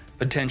Poplar,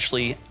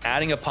 potentially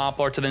adding a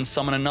Poplar to then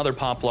summon another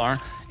Poplar.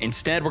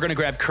 Instead, we're going to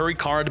grab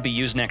Kurikara to be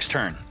used next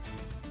turn.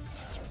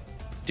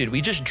 Did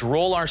we just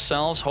droll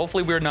ourselves?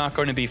 Hopefully we're not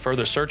going to be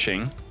further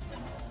searching.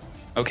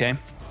 Okay.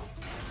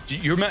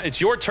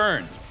 It's your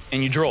turn,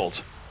 and you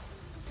drolled.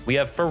 We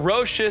have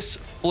Ferocious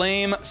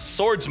Flame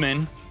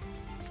Swordsman.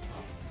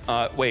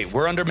 Wait,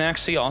 we're under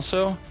Max C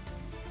also?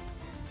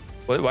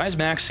 Why is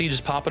Max C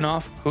just popping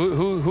off?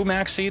 Who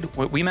Max C'd?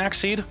 We Max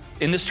C'd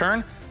in this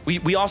turn?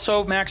 We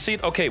also Max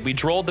C'd? Okay, we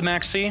drolled the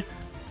Max C.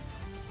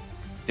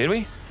 Did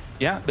we?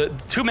 Yeah, the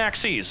two Max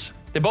Cs.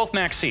 They both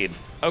Max C'd.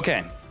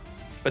 Okay.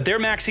 But their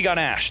Max C got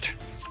ashed.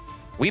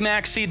 We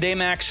Max C'd, they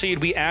Max C'd,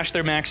 we ashed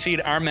their Max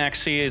C'd, our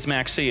Max C is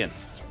Max C'ing.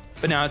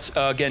 But now it's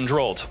getting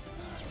drolled.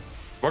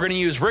 We're going to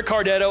use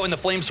Ricardetto and the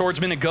Flame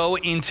Swordsman to go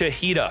into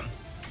Hida.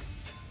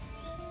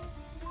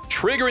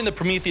 Triggering the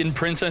Promethean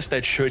Princess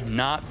that should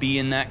not be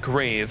in that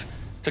grave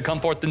to come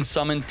forth and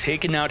summon,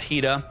 taking out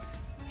Hida.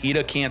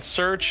 Hida can't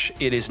search.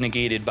 It is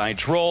negated by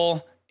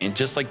Droll. And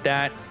just like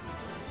that,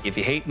 if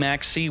you hate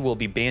Max C, we'll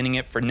be banning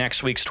it for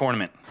next week's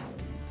tournament.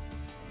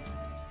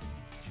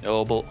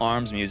 Noble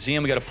Arms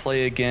Museum. We got to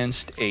play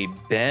against a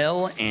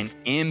Bell and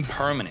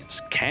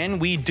Impermanence. Can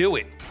we do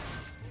it?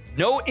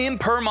 No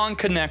Imperm on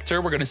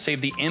Connector. We're going to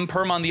save the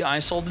Imperm on the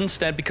Isold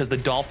instead because the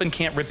Dolphin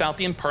can't rip out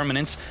the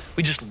Impermanence.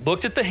 We just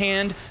looked at the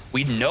hand.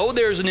 We know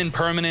there's an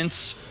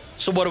Impermanence.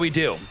 So what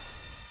do?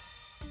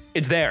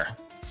 It's there.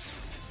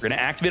 We're going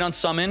to activate on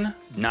Summon.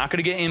 Not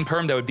going to get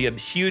Imperm. That would be a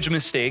huge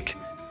mistake.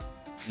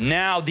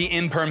 Now the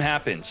Imperm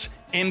happens.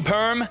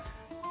 Imperm,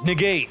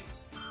 negate.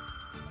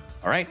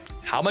 All right,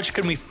 how much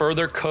can we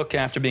further cook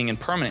after being in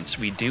permanence?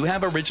 We do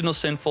have Original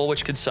Sinful,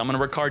 which could summon a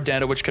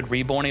Ricardetto, which could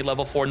reborn a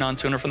level 4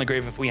 non-tuner from the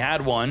grave if we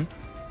had one.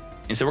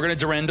 And so we're going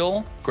to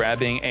Durendal,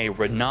 grabbing a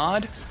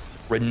Renaud.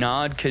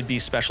 Renaud could be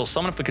special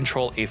summon if we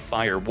control a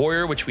Fire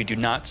Warrior, which we do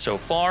not so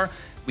far.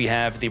 We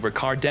have the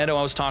Ricardetto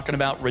I was talking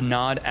about.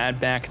 Renaud,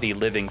 add back the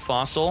Living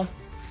Fossil.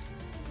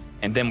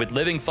 And then with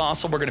Living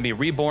Fossil, we're going to be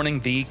reborning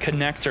the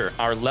Connector,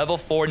 our level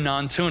 4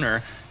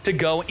 non-tuner, to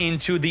go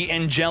into the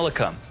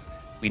Angelica.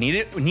 We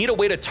need a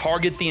way to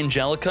target the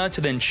Angelica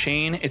to then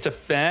chain its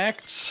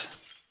effects.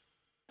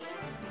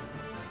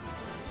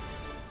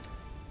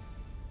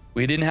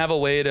 We didn't have a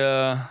way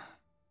to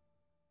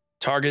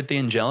target the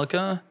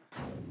Angelica.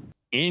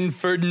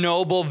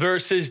 Infernoble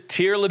versus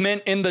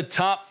Tearlament in the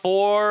top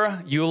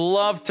 4. You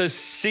love to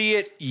see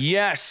it.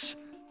 Yes.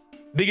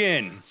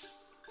 Begin.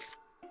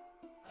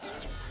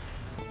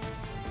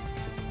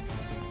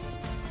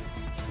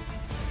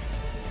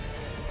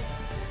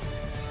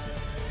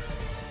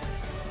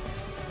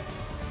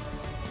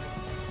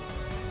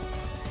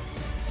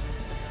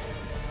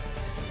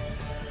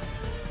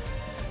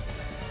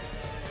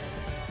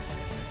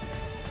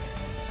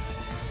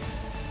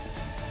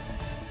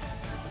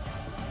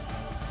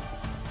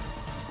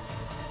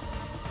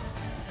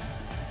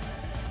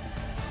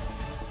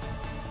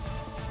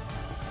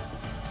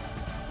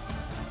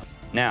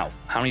 Now,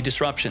 how many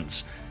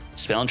disruptions?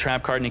 Spell and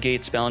Trap card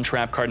negate, Spell and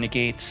Trap card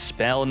negate,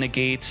 Spell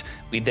negate.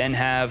 We then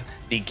have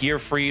the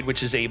Gearfried,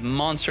 which is a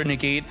monster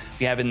negate.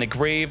 We have in the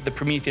grave the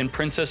Promethean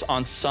Princess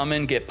on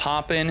summon, get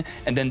poppin'.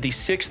 And then the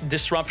 6th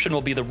disruption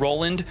will be the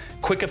Roland.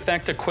 Quick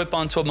effect, equip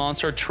onto a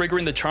monster,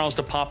 triggering the Charles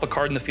to pop a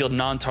card in the field,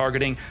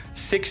 non-targeting.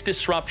 6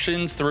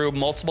 disruptions through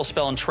multiple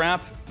Spell and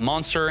Trap,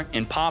 monster,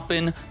 and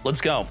poppin'.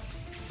 Let's go.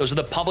 Those are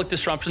the public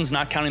disruptions,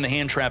 not counting the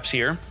hand traps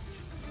here.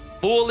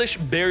 Foolish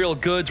Burial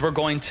Goods we're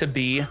going to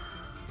be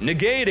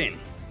negating.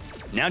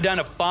 Now down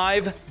to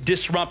 5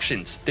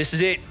 disruptions. This is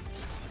it.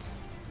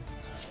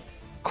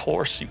 Of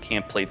course, you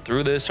can't play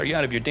through this. Are you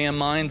out of your damn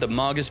mind? The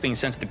Magus being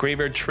sent to the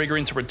graveyard,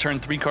 triggering to return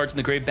 3 cards in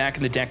the grave back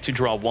in the deck to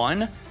draw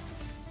 1.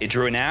 It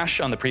drew an Ash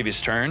on the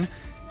previous turn.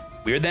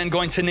 We're then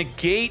going to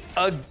negate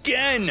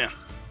again.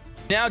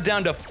 Now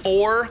down to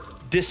 4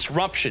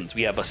 disruptions.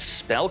 We have a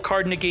spell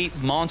card negate,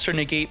 monster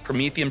negate,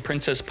 Promethean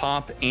Princess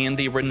pop, and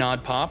the Renaud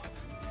pop.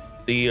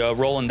 The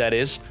Roland, that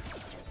is.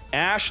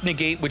 Ash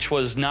negate, which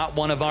was not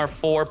one of our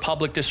 4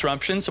 public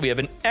disruptions. So we have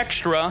an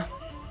extra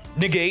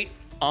negate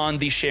on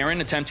the Sharon,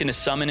 attempting to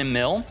summon and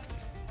mill.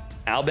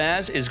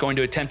 Albaz is going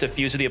to attempt to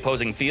fuse with the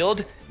opposing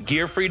field.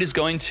 Gearfried is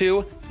going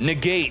to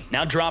negate,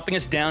 now dropping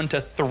us down to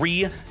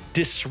 3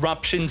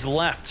 disruptions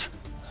left.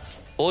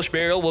 Foolish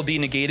Burial will be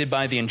negated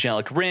by the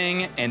Angelic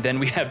Ring, and then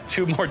we have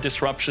 2 more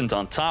disruptions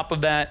on top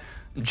of that.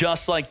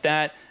 Just like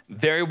that.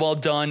 Very well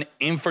done.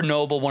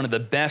 Infernoble, one of the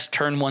best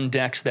turn 1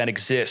 decks that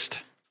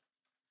exist.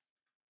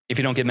 If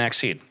you don't get Max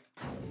Seed.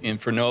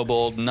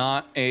 Infernoble,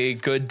 not a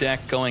good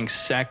deck going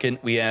second.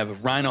 We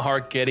have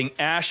Rhinoheart getting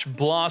Ash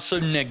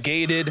Blossom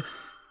negated.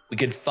 We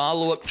could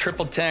follow up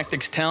Triple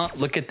Tactics talent,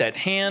 look at that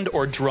hand,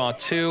 or draw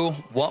 2.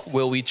 What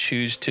will we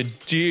choose to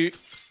do?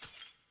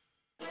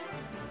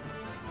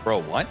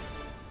 Bro, what?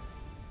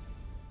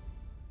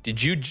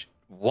 Did you...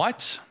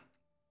 What?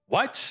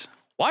 What?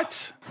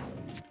 What?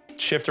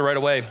 shift it right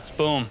away.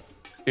 Boom.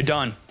 You're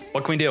done.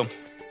 What can we do?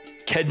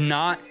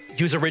 Cannot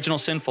use Original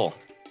Sinful.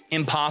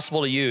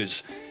 Impossible to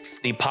use.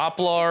 The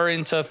Poplar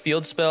into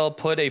field spell,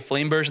 put a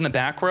Flame Burst in the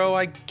back row.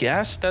 I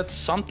guess that's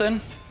something.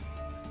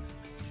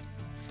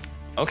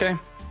 Okay,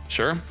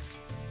 sure.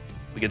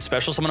 We could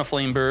special summon a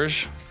Flame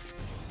Burst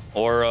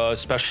or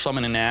special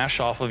summon an Ash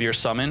off of your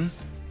summon,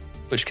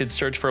 which could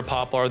search for a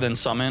Poplar, then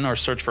summon, or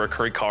search for a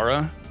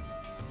Kurikara.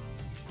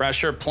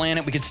 Pressure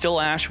Planet, we could still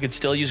Ash, we could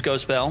still use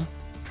Ghost Spell.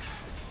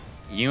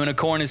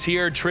 Unicorn is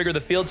here, trigger the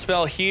field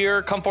spell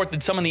here. Come forth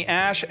and summon the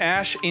Ash,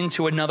 Ash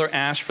into another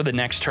Ash for the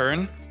next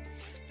turn.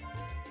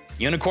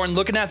 Unicorn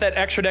looking at that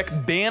extra deck,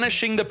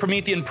 banishing the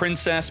Promethean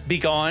Princess, be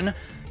gone.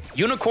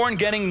 Unicorn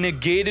getting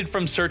negated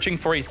from searching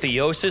for a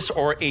Theosis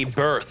or a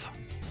Birth.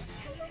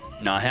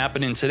 Not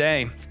happening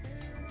today.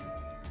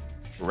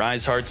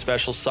 Rise Heart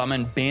special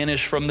summon,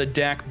 banish from the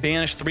deck,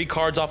 banish 3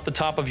 cards off the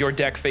top of your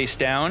deck face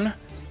down.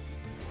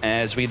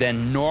 As we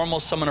then normal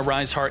summon a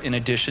Rise Heart in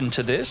addition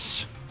to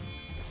this.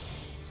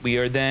 We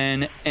are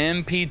then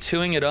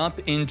MP2ing it up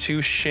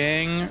into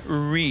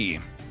Shang-Ri.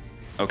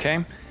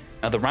 Okay?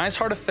 Now the Rise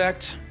Heart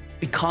effect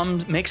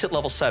makes it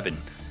level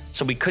 7.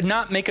 So we could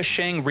not make a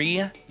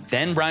Shang-Ri,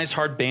 then Rise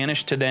Heart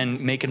banish to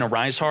then making a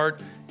Rise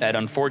Heart. That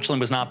unfortunately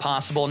was not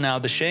possible. Now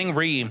the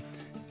Shang-Ri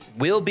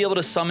will be able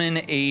to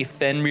summon a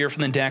Fenrir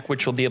from the deck,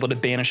 which will be able to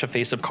banish a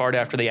face-up card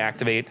after they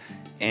activate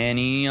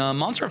any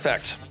monster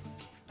effect.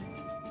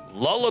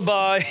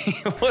 Lullaby.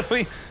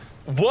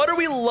 What are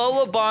we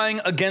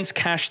lullabying against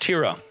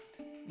Kashtira?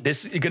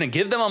 This is going to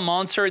give them a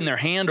monster in their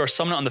hand or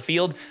summon it on the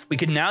field. We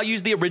can now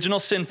use the Original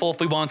Sinful if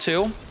we want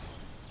to.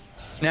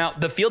 Now,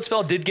 the field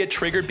spell did get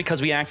triggered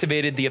because we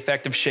activated the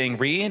effect of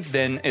Shang-Ri.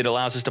 Then it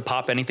allows us to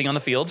pop anything on the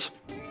field.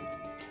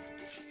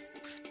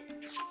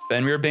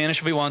 Fenrir banish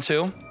if we want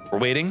to. We're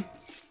waiting.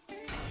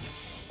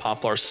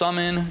 Poplar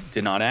summon.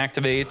 Did not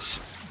activate.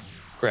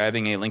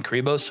 Grabbing a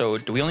Linkuriboh. So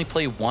do we only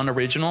play 1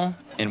 original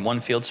in 1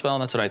 field spell?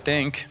 That's what I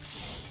think.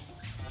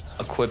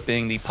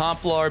 Equipping the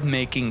Poplar,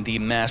 making the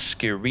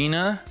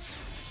Masquerina.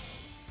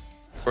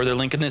 Further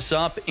linking this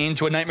up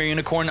into a Nightmare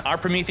Unicorn. Our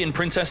Promethean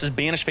Princess is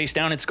banished face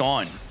down. It's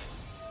gone.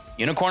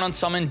 Unicorn on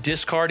summon,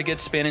 discard to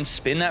get spin and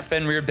spin that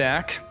Fenrir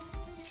back.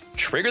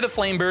 Trigger the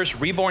Flame Burst,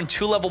 reborn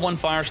 2 level 1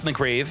 fires from the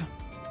grave.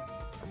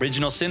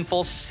 Original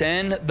Sinful,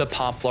 send the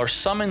Poplar,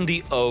 summon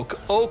the Oak.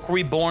 Oak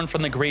reborn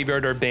from the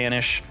graveyard or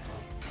banish.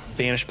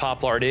 Banish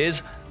Poplar it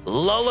is.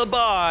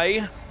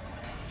 Lullaby.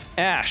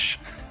 Ash.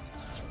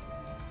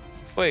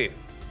 Wait.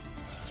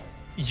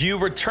 You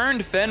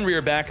returned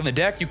Fenrir back in the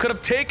deck. You could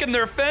have taken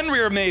their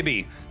Fenrir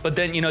maybe. But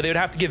then, you know, they would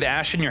have to give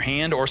Ash in your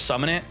hand or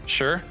summon it.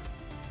 Sure.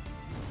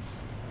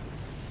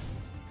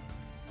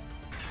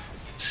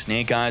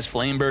 SnakeEyes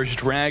Flameburst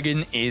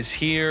Dragon is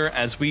here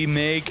as we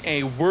make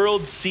a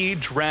World Seed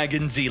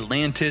Dragon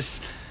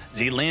Zealantis.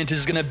 Zealantis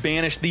is going to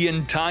banish the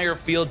entire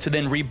field to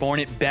then reborn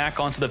it back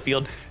onto the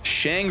field.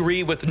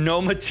 Shang-Ri with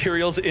no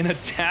materials in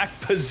attack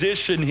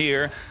position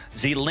here.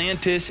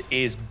 Zealantis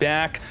is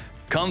back.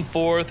 Come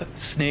forth,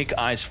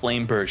 SnakeEyes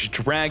Flameburst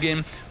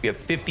Dragon. We have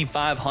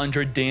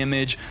 5,500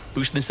 damage.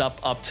 Boosting this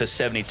up to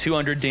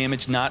 7,200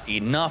 damage. Not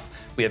enough.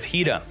 We have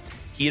Hida.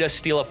 Hida,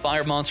 steal a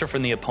fire monster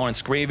from the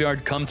opponent's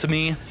graveyard. Come to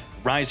me.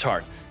 Rise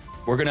Heart.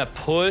 We're going to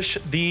push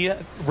the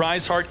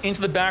Rise Heart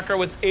into the back row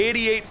with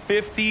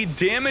 8,850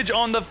 damage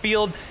on the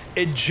field.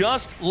 And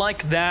just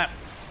like that,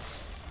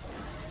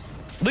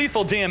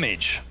 lethal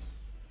damage.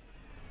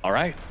 All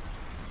right.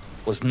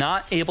 Was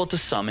not able to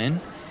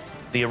summon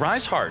the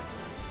Rise Heart.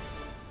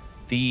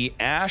 The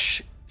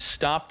Ash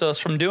stopped us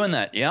from doing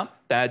that. Yep,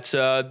 that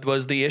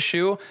was the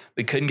issue.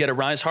 We couldn't get a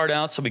Rise Heart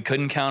out, so we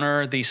couldn't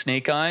counter the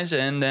SnakeEyes,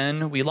 and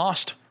then we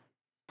lost.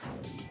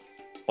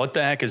 What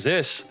the heck is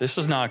this? This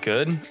is not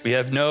good. We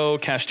have no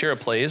Kashtira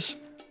plays.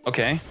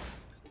 Okay.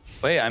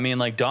 Wait, I mean,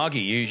 like, doggy,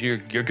 you're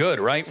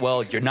good, right?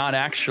 Well, you're not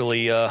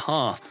actually,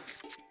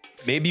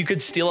 Maybe you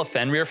could steal a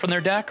Fenrir from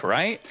their deck,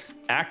 right?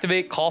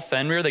 Activate, call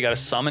Fenrir, they gotta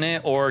summon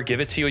it or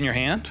give it to you in your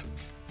hand.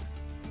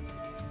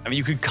 I mean,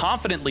 you could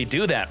confidently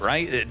do that,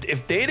 right?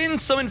 If they didn't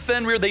summon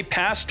Fenrir, they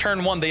passed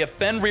turn 1. They have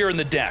Fenrir in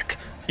the deck.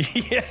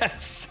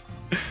 Yes.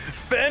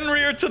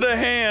 Fenrir to the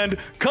hand.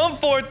 Come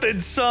forth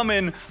and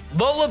summon.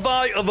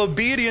 Lullaby of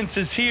Obedience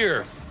is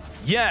here.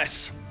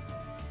 Yes.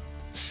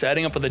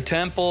 Setting up with the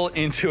temple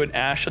into an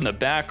Ash in the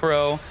back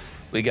row.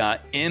 We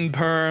got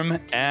Imperm,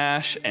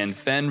 Ash, and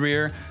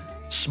Fenrir.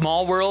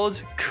 Small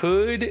World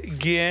could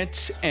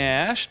get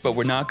Ash, but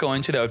we're not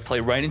going to. That would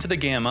play right into the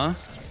Gamma.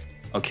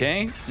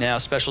 Okay, now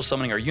special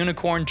summoning our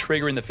Unicorn,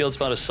 triggering the field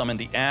spell to summon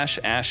the Ash.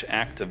 Ash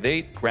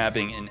activate,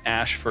 grabbing an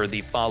Ash for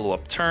the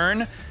follow-up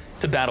turn.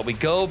 To battle we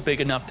go, big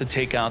enough to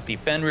take out the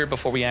Fenrir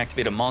before we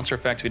activate a monster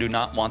effect. We do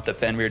not want the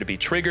Fenrir to be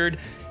triggered.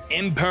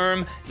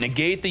 Imperm,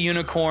 negate the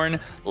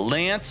Unicorn.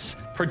 Lance,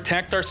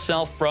 protect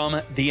ourselves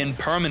from the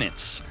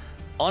impermanence.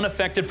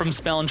 Unaffected from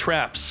spell and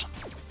traps.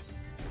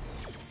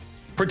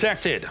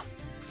 Protected.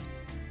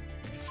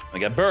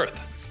 We got Birth.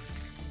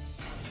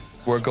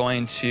 We're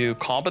going to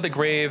call by the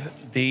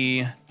grave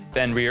the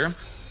Fenrir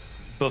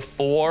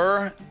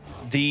before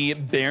the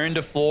Baron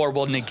de Flor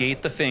will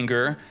negate the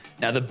finger.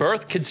 Now, the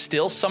Birth could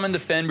still summon the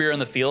Fenrir on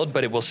the field,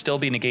 but it will still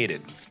be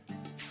negated.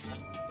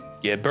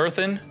 Yeah,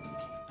 Birthin.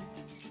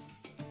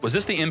 Was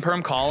this the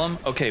Imperm column?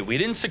 Okay, we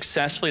didn't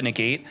successfully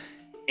negate.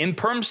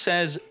 Imperm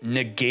says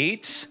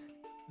negate,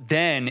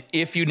 then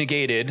if you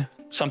negated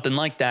something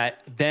like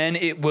that, then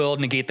it will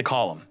negate the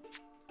column.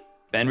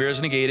 Fenrir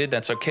is negated,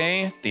 that's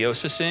okay.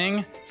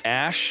 Theosising,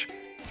 Ash,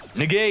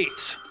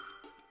 negate.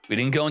 We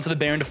didn't go into the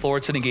Baron de Flor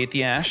to negate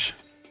the Ash.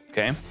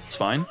 Okay, it's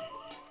fine.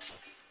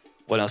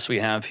 What else do we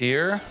have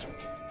here?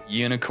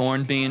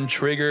 Unicorn being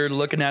triggered,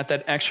 looking at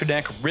that extra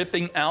deck,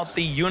 ripping out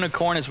the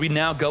Unicorn as we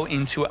now go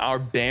into our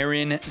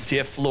Baron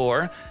de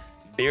Flor.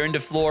 Baron de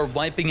Flor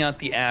wiping out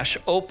the Ash.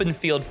 Open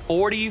field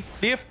 40,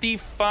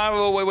 55.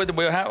 Oh,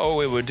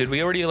 wait, did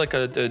we already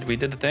we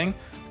did the thing?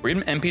 We're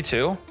in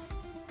MP2?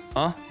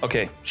 Huh?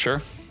 Okay,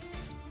 sure.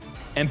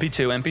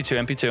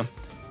 MP2.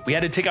 We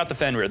had to take out the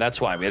Fenrir, that's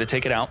why. We had to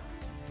take it out.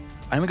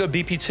 I'm gonna go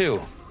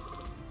BP2.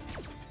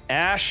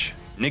 Ash,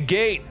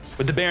 negate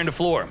with the Baron de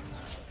Flor.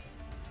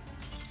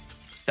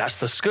 That's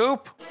the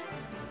scoop.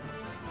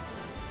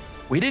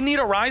 We didn't need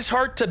a Rise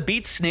Heart to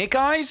beat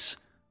SnakeEyes?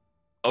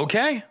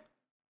 Okay.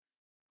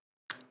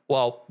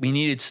 Well, we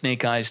needed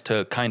SnakeEyes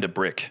to kind of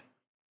brick.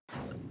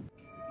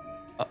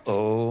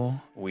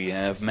 Uh-oh. We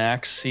have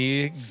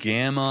Maxi,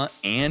 Gamma,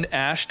 and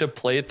Ash to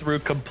play through,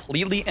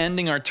 completely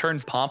ending our turn.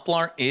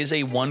 Poplar is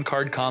a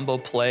one-card combo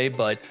play,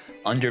 but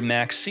under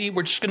Maxi,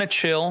 we're just going to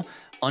chill.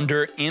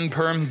 Under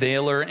Imperm,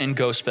 Veiler, and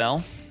Ghost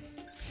Spell.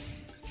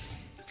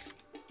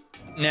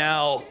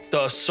 Now,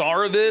 the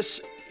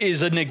Sarvis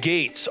is a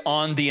negate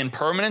on the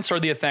Impermanence or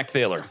the Effect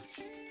Veiler.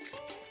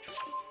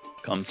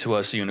 Come to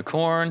us,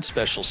 Unicorn,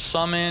 Special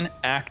Summon,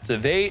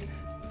 Activate,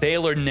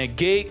 Veiler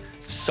negate,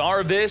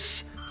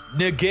 Sarvis,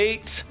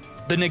 negate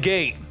the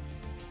negate.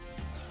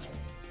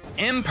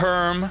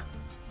 Imperm,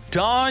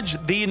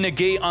 dodge the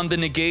negate on the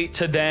negate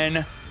to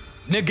then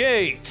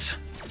negate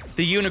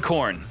the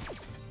Unicorn.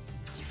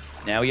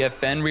 Now we have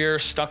Fenrir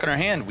stuck in our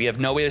hand. We have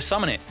no way to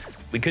summon it.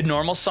 We could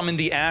normal summon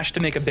the Ash to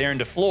make a Baron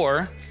de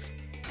Flor.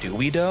 Do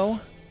we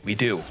though? We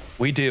do.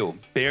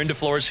 Baron de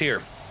Flor is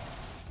here.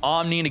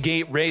 Omni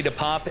negate, ready to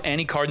pop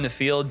any card in the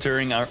field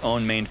during our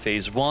own main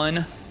phase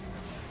 1.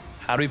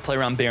 How do we play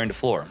around Baron de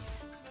Flor?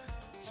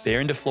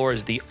 Baron de Flor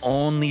is the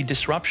only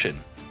disruption.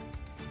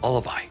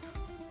 Lullaby.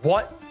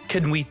 What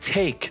can we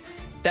take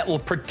that will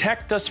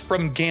protect us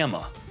from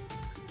Gamma?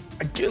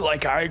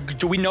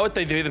 Do we know what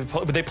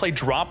they play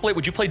Droplet?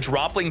 Would you play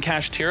Droplet in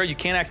Kashtira? You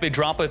can't activate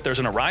Droplet if there's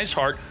an Arise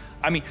Heart.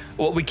 I mean,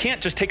 well, we can't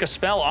just take a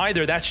spell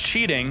either. That's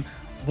cheating.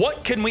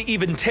 What can we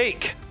even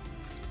take?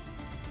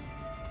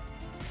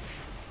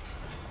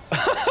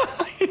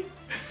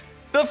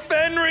 The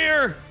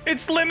Fenrir!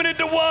 It's limited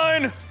to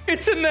 1!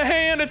 It's in the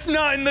hand, it's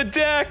not in the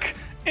deck!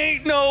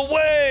 Ain't no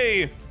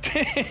way!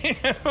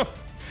 Damn!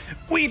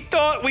 We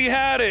thought we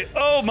had it!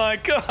 Oh my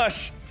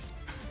gosh!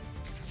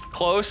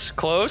 Close.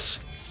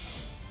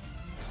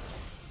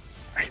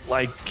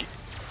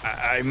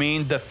 I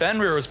mean, the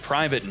Fenrir was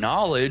private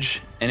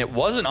knowledge, and it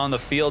wasn't on the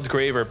field,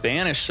 grave, or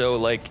banish, so,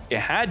 like, it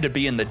had to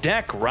be in the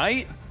deck,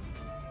 right?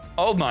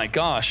 Oh my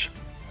gosh.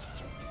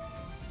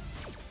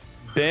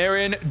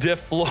 Baron de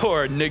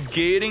Flor,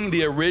 negating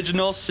the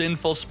original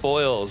Sinful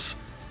Spoils.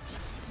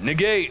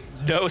 Negate,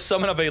 no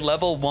summon of a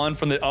level 1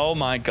 from the... Oh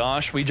my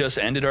gosh, we just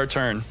ended our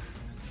turn.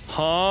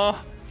 Huh?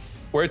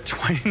 We're at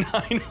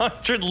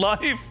 2,900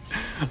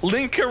 life.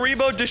 Link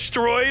Karibo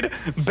destroyed.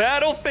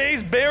 Battle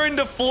phase, Baron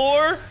de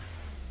Flor.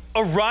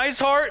 A Rise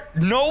Heart,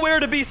 nowhere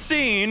to be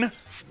seen.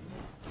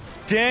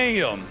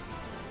 Damn.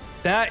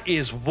 That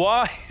is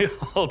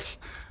wild.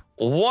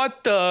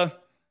 What the...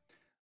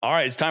 All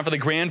right, it's time for the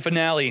grand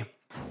finale.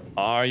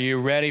 Are you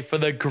ready for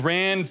the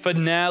grand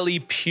finale?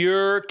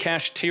 Pure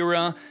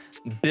Kashtira,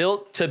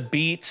 built to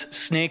beat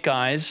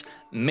SnakeEyes,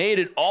 made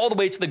it all the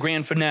way to the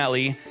grand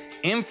finale.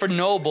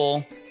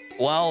 Infernoble,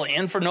 well,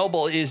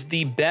 Infernoble is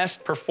the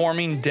best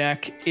performing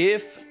deck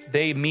if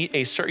they meet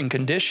a certain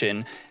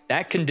condition.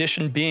 That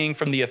condition being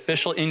from the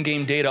official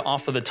in-game data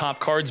off of the top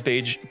cards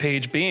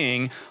page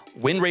being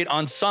win rate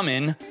on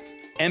summon,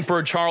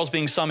 Emperor Charles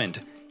being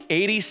summoned.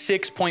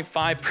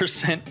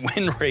 86.5%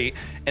 win rate,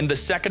 and the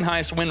second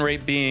highest win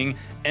rate being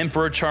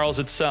Emperor Charles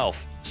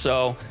itself.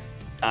 So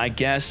I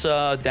guess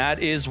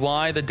that is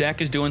why the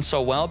deck is doing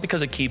so well,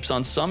 because it keeps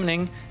on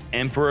summoning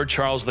Emperor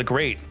Charles the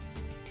Great.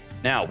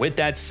 Now, with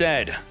that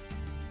said,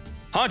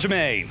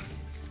 Hajime,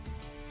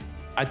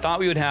 I thought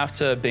we would have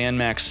to ban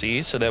Max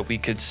C so that we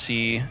could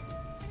see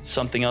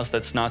something else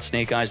that's not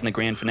SnakeEyes in the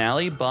grand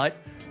finale, but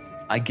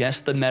I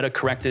guess the meta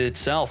corrected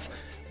itself.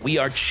 We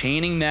are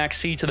chaining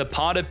Maxi to the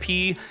Pot of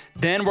P,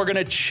 then we're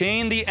gonna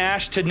chain the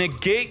Ash to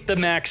negate the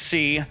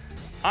Maxi.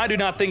 I do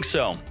not think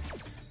so.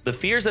 The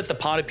fear is that the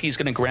Pot of P is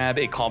gonna grab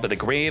a Call by the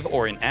Grave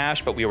or an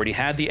Ash, but we already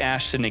had the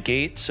Ash to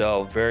negate,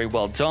 so very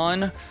well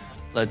done.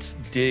 Let's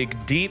dig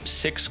deep,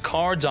 6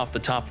 cards off the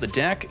top of the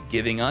deck,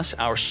 giving us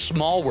our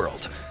Small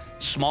World.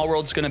 Small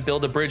World's gonna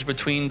build a bridge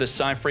between the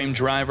Psyframe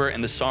Driver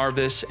and the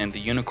Sarvis, and the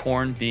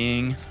Unicorn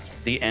being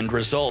the end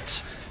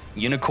result.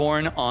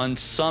 Unicorn on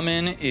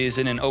summon is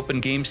in an open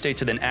game state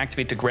to then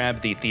activate to grab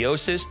the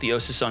Theosis.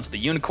 Theosis onto the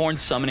Unicorn,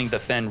 summoning the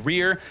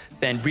Fenrir.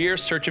 Fenrir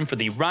searching for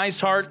the Rise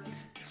Heart.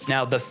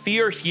 Now, the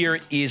fear here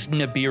is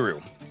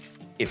Nibiru.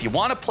 If you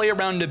want to play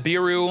around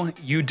Nibiru,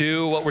 you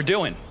do what we're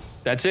doing.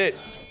 That's it.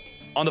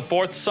 On the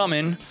 4th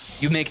summon,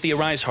 you make the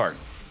Arise Heart.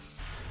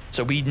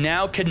 So we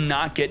now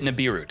cannot get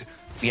Nibiru'd.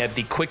 We have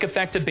the quick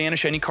effect to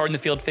banish any card in the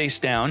field face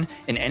down,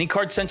 and any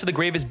card sent to the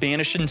grave is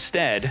banished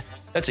instead.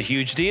 That's a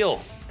huge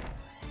deal.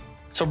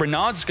 So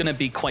Renaud's going to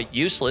be quite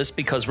useless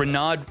because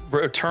Renaud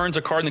returns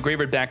a card in the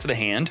graveyard back to the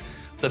hand.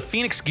 The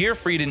Phoenix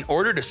Gearfried, in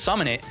order to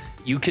summon it,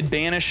 you could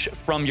banish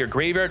from your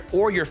graveyard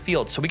or your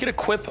field. So we could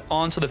equip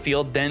onto the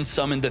field, then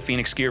summon the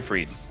Phoenix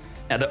Gearfried.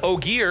 Now the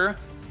Ogier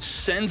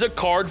sends a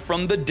card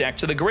from the deck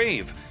to the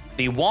grave.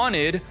 The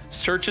Wanted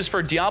searches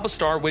for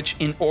Diablo-Star, which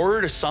in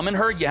order to summon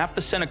her, you have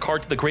to send a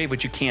card to the grave,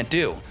 which you can't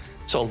do.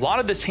 So a lot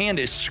of this hand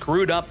is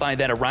screwed up by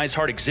that Arise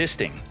Heart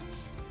existing.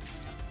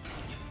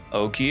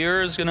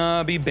 Ogier is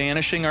gonna be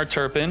banishing our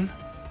Turpin,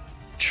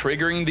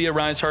 triggering the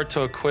Arise Heart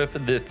to equip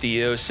the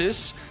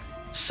Theosis,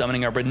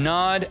 summoning our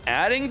Renaud,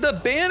 adding the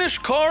banish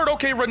card.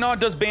 Okay, Renaud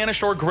does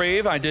banish or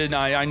grave. I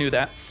knew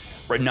that.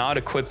 Renaud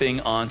equipping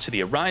onto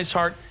the Arise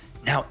Heart.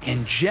 Now,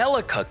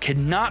 Angelica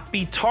cannot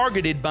be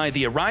targeted by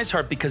the Arise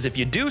Heart because if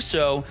you do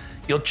so,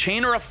 you'll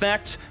chain her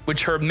effect,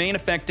 which her main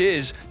effect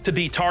is to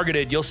be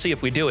targeted. You'll see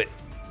if we do it.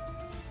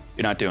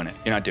 You're not doing it.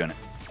 You're not doing it.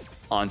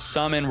 On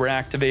summon, we're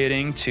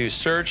activating to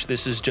search.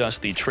 This is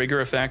just the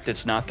trigger effect.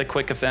 It's not the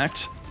quick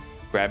effect.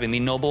 Grabbing the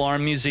Noble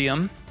Arm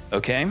Museum.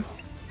 Okay.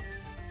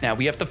 Now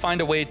we have to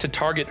find a way to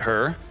target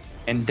her,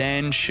 and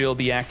then she'll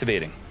be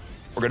activating.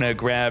 We're going to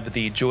grab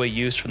the Joy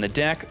Use from the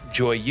deck.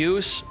 Joy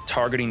Use,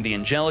 targeting the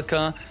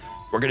Angelica.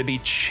 We're going to be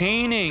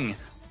chaining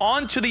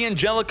onto the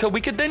Angelica. We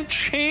could then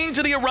chain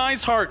to the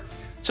Arise Heart.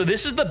 So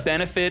this is the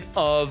benefit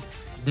of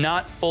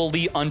not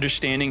fully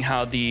understanding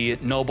how the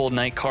Noble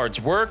Knight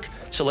cards work.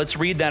 So let's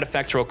read that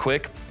effect real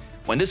quick.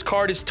 When this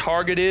card is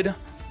targeted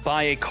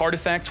by a card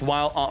effect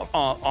while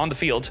on the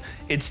field,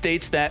 it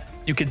states that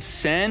you could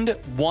send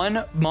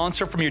one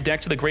monster from your deck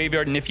to the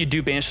graveyard, and if you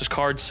do, banish this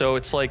card. So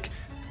it's like,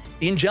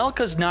 the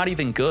Angelica's not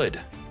even good.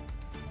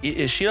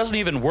 She doesn't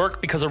even work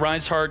because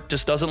Arise Heart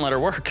just doesn't let her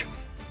work.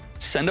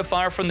 Send a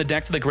fire from the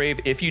deck to the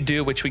grave. If you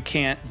do, which we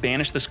can't,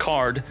 banish this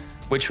card,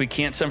 which we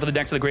can't send from the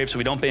deck to the grave, so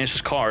we don't banish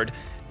this card.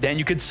 Then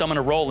you could summon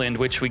a Roland,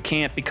 which we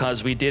can't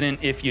because we didn't.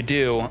 If you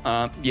do,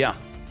 yeah.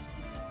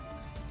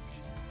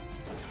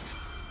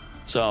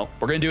 So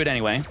we're going to do it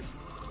anyway.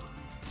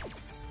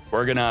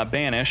 We're going to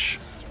banish,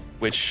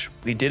 which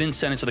we didn't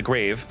send it to the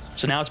grave.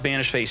 So now it's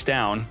banished face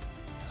down.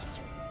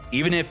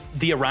 Even if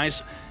the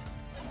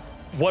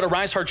what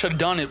Arise Heart should have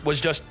done, it was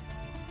just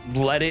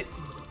let it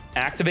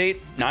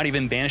activate, not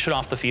even banish it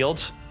off the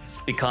field,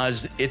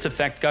 because its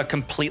effect got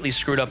completely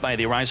screwed up by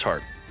the Arise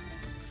Heart.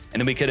 And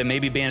then we could have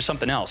maybe banished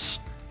something else,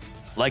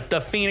 like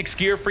the Phoenix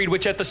Gearfried,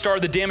 which at the start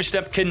of the damage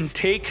step can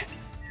take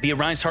the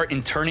Arise Heart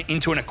and turn it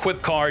into an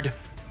equip card.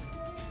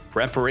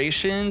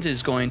 Preparations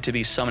is going to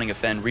be summoning a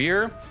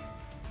Fenrir.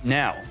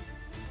 Now,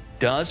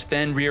 does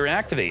Fenrir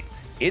activate?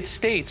 It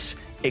states,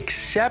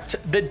 accept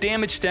the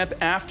damage step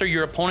after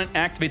your opponent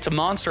activates a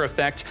monster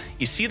effect.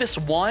 You see this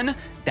one?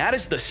 That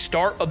is the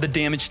start of the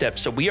damage step.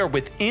 So we are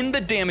within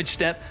the damage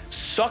step,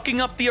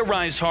 sucking up the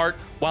Arise Heart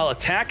while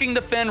attacking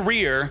the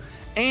Fenrir,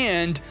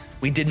 and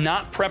we did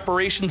not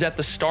preparations at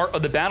the start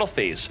of the battle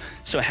phase.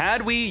 So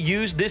had we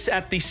used this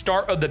at the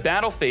start of the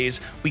battle phase,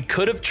 we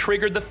could have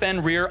triggered the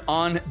Fenrir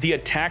on the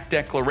attack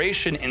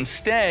declaration.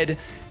 Instead,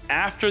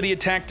 after the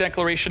attack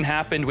declaration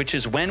happened, which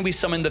is when we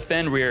summoned the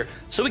Fenrir,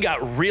 so we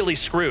got really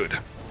screwed.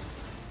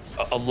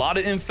 A lot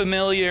of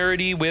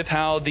unfamiliarity with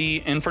how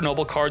the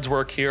Infernoble cards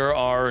work here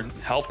are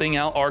helping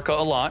out Arca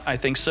a lot, I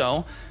think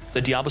so. The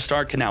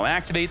Diablo-Star can now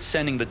activate,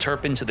 sending the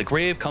Turpin to the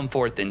grave, come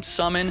forth and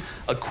summon,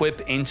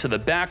 equip into the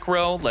back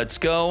row. Let's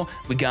go.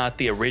 We got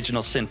the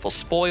original Sinful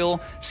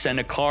Spoil,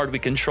 send a card we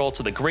control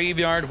to the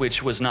graveyard,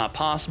 which was not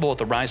possible with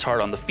the Rise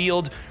Heart on the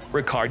field.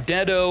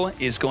 Ricardetto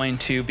is going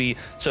to be,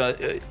 so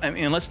I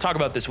mean, let's talk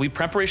about this. We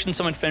preparation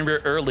summon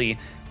Fenrir early,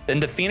 then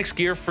the Phoenix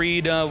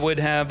Gearfried would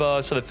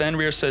have, so the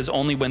Fenrir says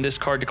only when this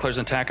card declares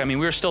an attack. I mean,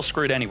 we were still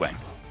screwed anyway,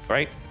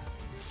 right?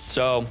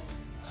 So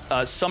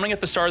summoning at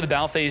the start of the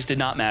battle phase did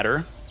not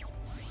matter.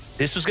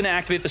 This was going to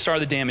activate the start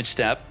of the damage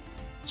step.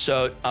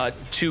 So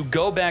to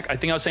go back, I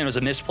think I was saying it was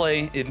a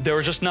misplay. There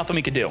was just nothing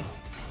we could do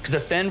because the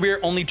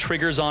Fenrir only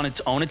triggers on its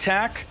own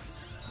attack,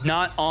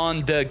 not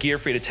on the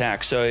Gearfried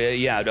attack. So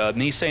yeah,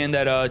 me saying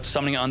that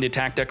summoning on the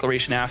attack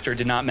declaration after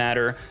did not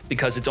matter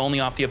because it's only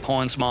off the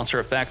opponent's monster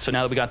effect. So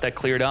now that we got that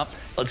cleared up,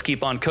 let's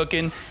keep on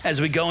cooking as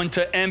we go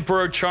into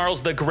Emperor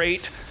Charles the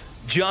Great.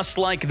 Just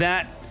like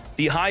that,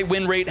 the high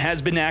win rate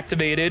has been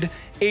activated,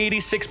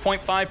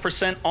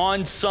 86.5%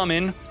 on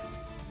summon.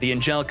 The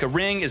Angelica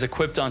Ring is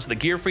equipped onto the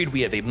Gearfried.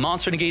 We have a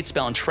monster negate,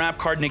 spell and trap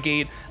card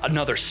negate,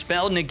 another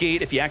spell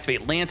negate. If you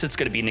activate Lance, it's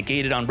going to be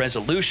negated on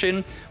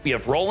resolution. We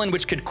have Roland,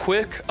 which could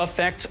quick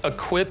effect,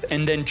 equip,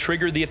 and then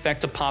trigger the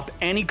effect to pop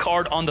any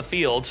card on the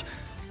field.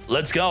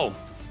 Let's go.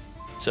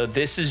 So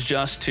this is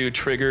just to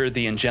trigger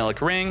the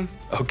Angelic Ring.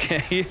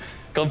 Okay.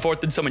 Come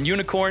forth and summon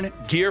Unicorn.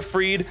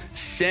 Gearfried,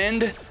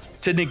 send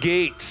to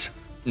negate.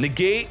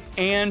 Negate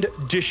and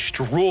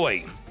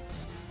destroy.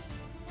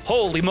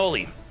 Holy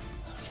moly.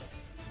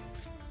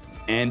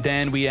 And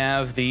then we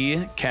have the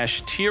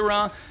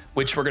Kashtira,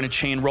 which we're going to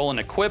chain roll and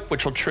equip,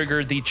 which will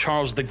trigger the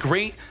Charles the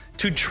Great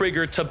to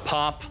trigger to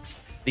pop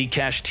the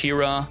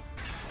Kashtira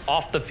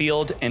off the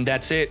field, and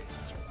that's it.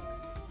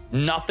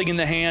 Nothing in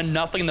the hand,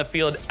 nothing in the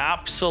field,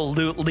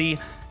 absolutely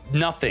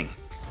nothing.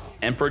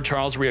 Emperor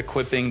Charles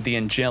re-equipping the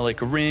Angelic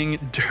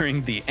Ring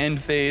during the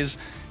end phase,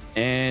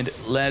 and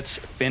let's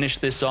finish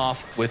this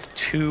off with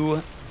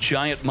 2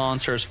 giant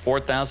monsters,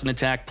 4,000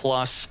 attack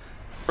plus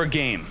per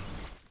game.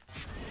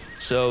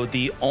 So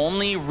the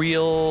only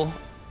real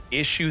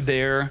issue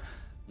there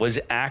was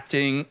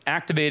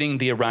activating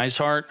the Arise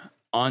Heart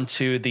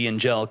onto the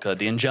Angelica.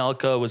 The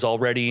Angelica was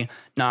already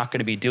not going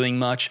to be doing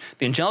much.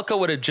 The Angelica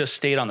would have just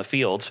stayed on the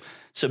field.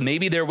 So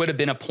maybe there would have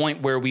been a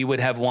point where we would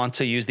have want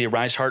to use the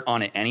Arise Heart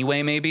on it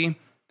anyway, maybe.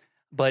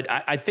 But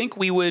I think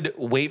we would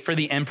wait for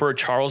the Emperor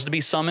Charles to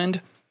be summoned.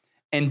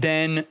 And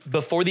then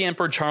before the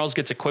Emperor Charles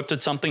gets equipped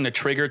with something to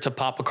trigger to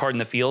pop a card in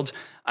the field,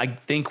 I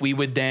think we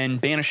would then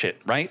banish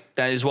it, right?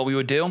 That is what we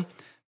would do.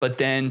 But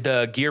then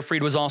the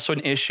Gearfried was also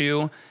an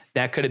issue.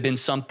 That could have been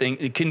something.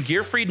 Can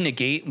Gearfried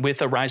negate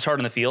with a Rise Heart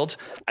on the field?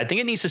 I think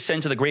it needs to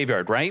send to the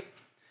graveyard, right?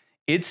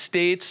 It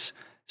states,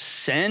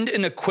 send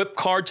an equip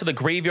card to the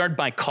graveyard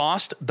by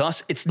cost.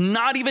 Thus, it's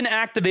not even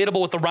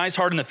activatable with the Rise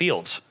Heart in the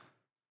field.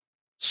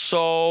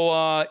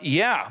 So,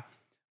 yeah.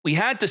 We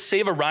had to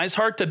save a Rise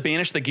Heart to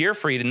banish the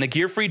Gearfried, and the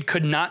Gearfried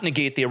could not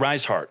negate the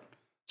Arise Heart.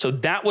 So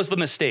that was the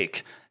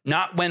mistake,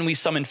 not when we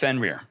summoned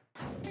Fenrir.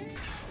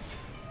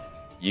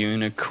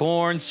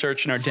 Unicorn,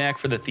 searching our deck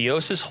for the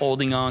Theosis,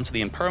 holding on to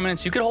the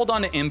Impermanence. You could hold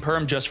on to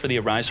Imperm just for the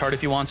Arise Heart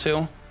if you want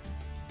to.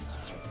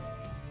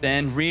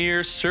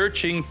 Fenrir,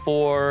 searching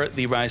for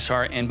the Arise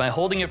Heart, and by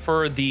holding it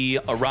for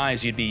the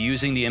Arise, you'd be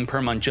using the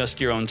Imperm on just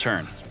your own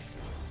turn.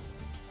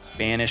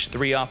 Banish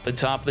 3 off the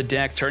top of the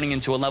deck, turning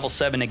into a level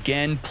 7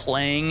 again,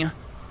 playing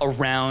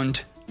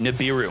around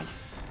Nibiru.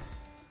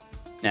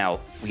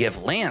 Now, we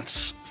have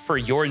Lance for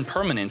your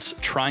Impermanence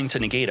trying to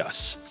negate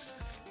us.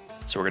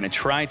 So we're going to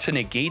try to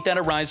negate that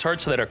Arise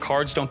Heart so that our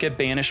cards don't get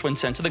banished when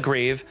sent to the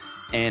grave,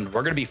 and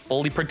we're going to be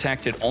fully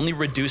protected, only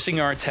reducing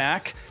our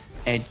attack,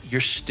 and you're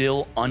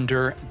still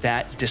under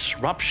that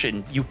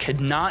disruption. You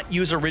cannot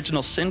use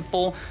Original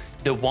Sinful.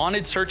 The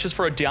wanted searches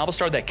for a Diablo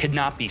Star that could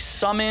not be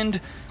summoned.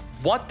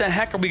 What the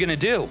heck are we going to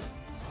do?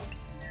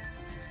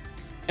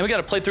 And we got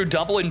to play through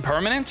double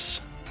Impermanence.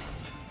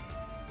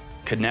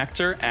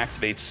 Connector,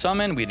 activate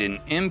summon. We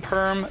didn't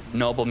Imperm.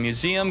 Noble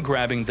Museum,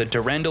 grabbing the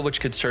Durendal,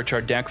 which could search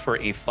our deck for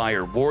a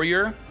Fire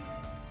Warrior.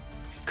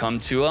 Come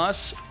to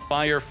us.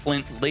 Fire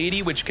Flint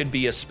Lady, which could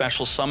be a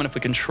special summon if we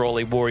control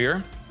a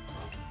warrior.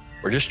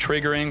 We're just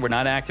triggering. We're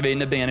not activating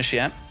the banish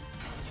yet.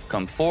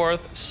 Come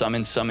forth.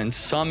 Summon, summon,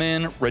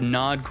 summon.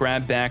 Renaud,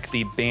 grab back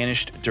the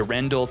banished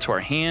Durendal to our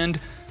hand.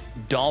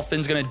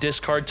 Dolphin's going to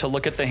discard to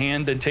look at the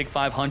hand, then take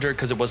 500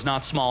 because it was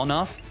not small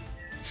enough.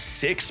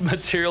 6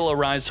 material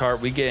Arise Heart.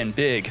 We getting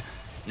big.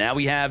 Now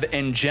we have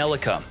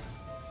Angelica.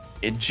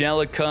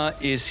 Angelica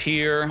is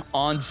here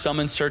on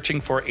summon,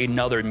 searching for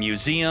another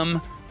museum.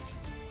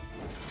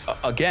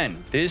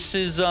 Again, this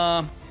is,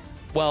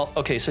 well,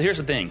 okay, so here's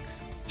the thing.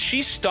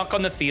 She's stuck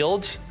on the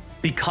field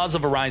because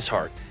of Arise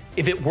Heart.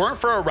 If it weren't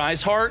for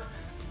Arise Heart,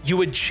 you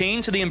would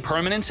chain to the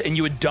Impermanence and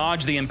you would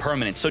dodge the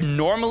Impermanence. So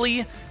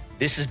normally,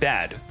 this is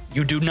bad.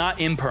 You do not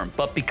Imperm,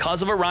 but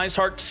because of Arise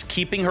Heart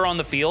keeping her on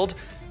the field,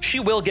 she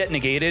will get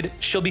negated.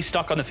 She'll be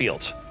stuck on the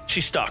field.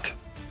 She's stuck.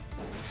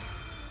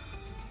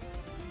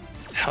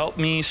 Help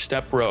me,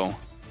 step row.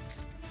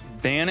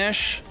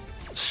 Banish,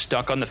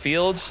 stuck on the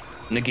fields,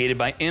 negated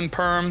by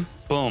Imperm,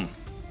 boom.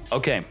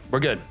 Okay, we're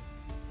good.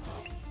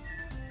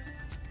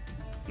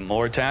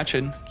 More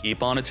attaching,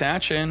 keep on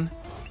attaching.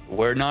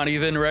 We're not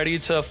even ready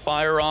to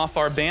fire off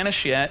our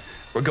banish yet.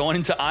 We're going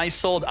into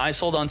Isold.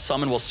 Isold on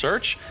summon will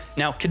search.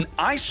 Now, can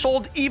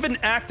Isold even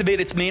activate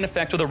its main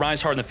effect with a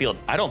Rise Heart in the field?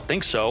 I don't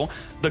think so.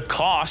 The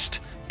cost,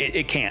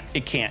 it can't.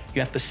 It can't.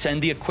 You have to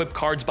send the equip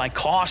cards by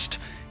cost.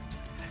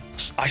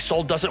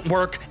 Isold doesn't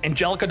work.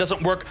 Angelica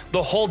doesn't work.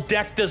 The whole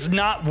deck does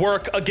not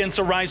work against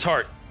a Rise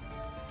Heart.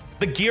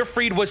 The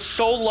Gearfried was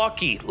so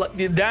lucky.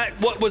 That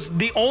what was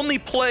the only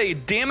play.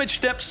 Damage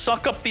step,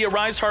 suck up the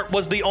Arise Heart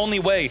was the only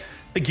way.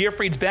 The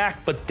Gearfried's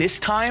back, but this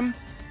time,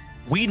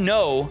 we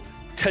know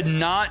to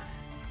not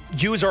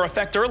use our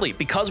effect early.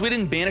 Because we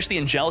didn't banish the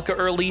Angelica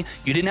early,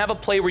 you didn't have a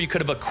play where you could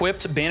have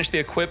equipped, banished the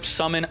equip,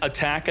 summon,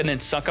 attack, and then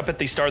suck up at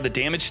the start of the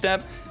damage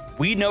step.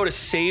 We know to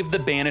save the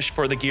banish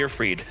for the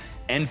Gearfried.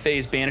 End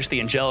phase, banish the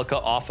Angelica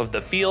off of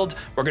the field.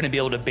 We're going to be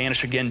able to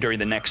banish again during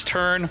the next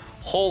turn.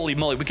 Holy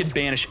moly, we could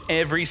banish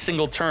every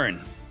single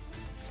turn.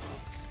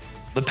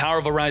 The power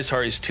of Arise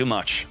Heart is too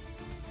much.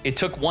 It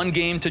took one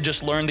game to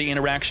just learn the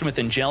interaction with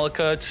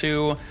Angelica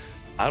to,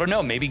 I don't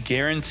know, maybe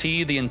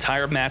guarantee the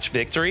entire match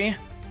victory.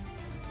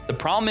 The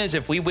problem is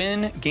if we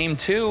win game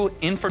 2,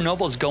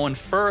 Infernoble's going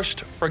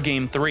first for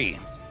game 3.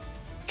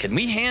 Can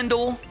we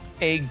handle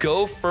a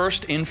go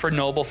first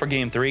Infernoble for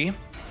game 3?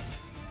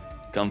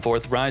 Come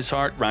forth,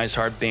 Riseheart.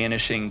 Riseheart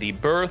banishing the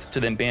Birth to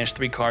then banish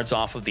 3 cards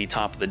off of the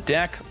top of the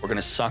deck. We're going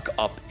to suck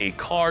up a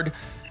card.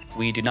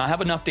 We do not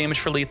have enough damage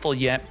for lethal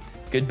yet.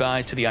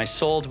 Goodbye to the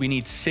Isolde. We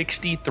need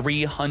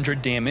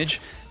 6,300 damage.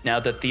 Now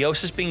that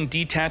Theosis being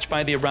detached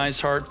by the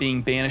Riseheart,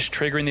 being banished,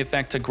 triggering the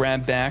effect to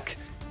grab back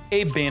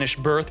a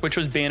banished Birth, which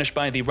was banished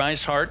by the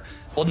Riseheart,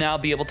 will now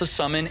be able to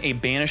summon a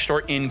banished or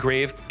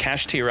engrave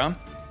Kashtira,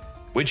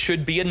 which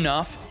should be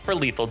enough for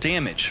lethal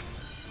damage.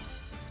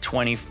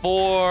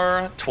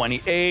 24,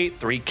 28,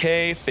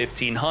 3K,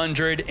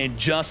 1,500, and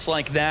just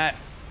like that,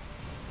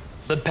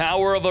 the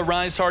power of a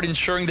Riseheart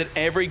ensuring that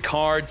every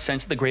card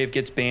sent to the grave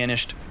gets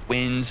banished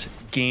wins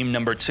game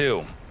number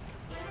 2.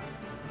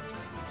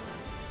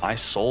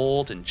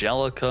 Isolde,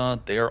 Angelica,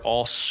 they're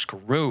all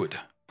screwed.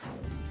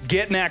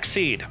 Get Max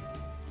Seed.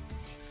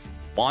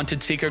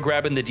 Wanted Seeker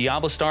grabbing the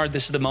Diablo Star.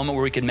 This is the moment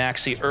where we can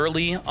Max C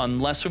early,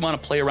 unless we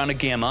want to play around a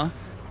Gamma.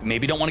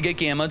 Maybe don't want to get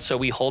Gamma, so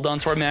we hold on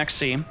to our Max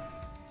C.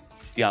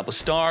 Diablo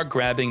Star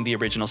grabbing the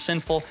original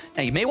Sinful.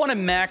 Now, you may want to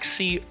Max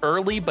C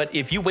early, but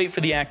if you wait for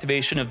the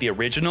activation of the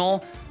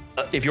original,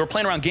 if you're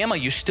playing around Gamma,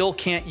 you still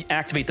can't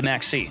activate the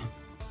Max C.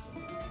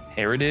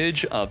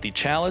 Heritage of the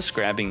Chalice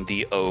grabbing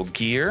the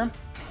Ogier.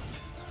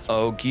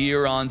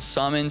 Ogier on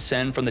summon,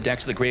 send from the deck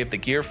to the grave the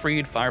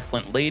Gearfried.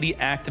 Fireflint Lady,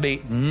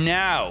 activate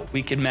now.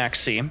 We can Max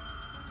C.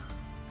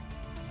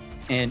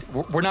 And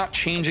we're not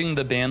changing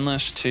the ban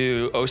list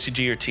to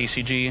OCG or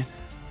TCG.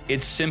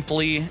 It's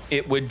simply,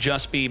 it would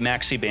just be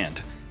Max C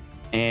banned.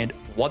 And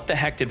what the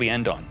heck did we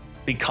end on?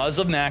 Because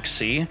of Max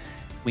C,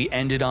 we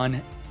ended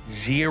on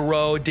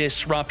 0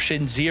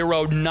 disruption,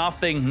 0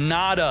 nothing,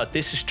 nada.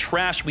 This is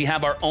trash. We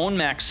have our own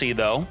Max C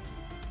though.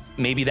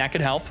 Maybe that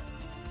could help,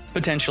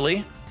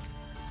 potentially.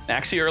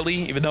 Max C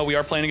early, even though we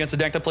are playing against a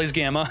deck that plays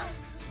Gamma.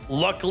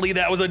 Luckily,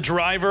 that was a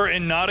driver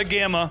and not a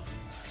Gamma.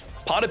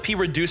 Pot of P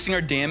reducing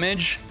our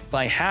damage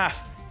by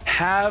half.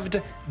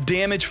 Halved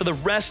damage for the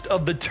rest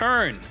of the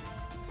turn.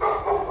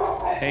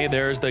 Hey,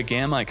 there's the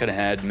Gamma I could have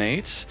had,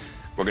 mates.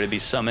 We're going to be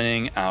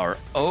summoning our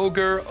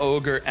Ogre.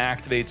 Ogre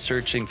activates,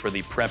 searching for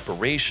the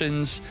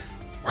preparations.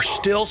 We're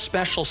still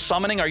special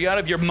summoning. Are you out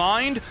of your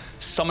mind?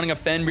 Summoning a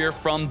Fenrir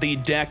from the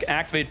deck.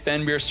 Activate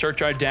Fenrir,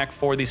 search our deck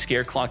for the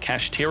Scareclaw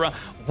Kashtira.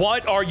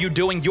 What are you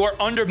doing? You're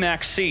under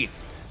Max C.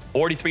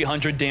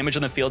 4,300 damage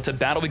on the field. To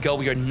battle we go.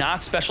 We are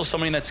not special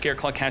summoning that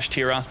Scareclaw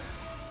Kashtira.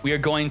 We are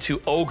going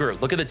to Ogre.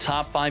 Look at the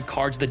top 5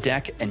 cards of the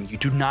deck, and you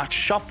do not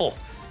shuffle.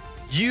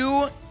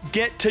 You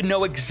get to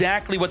know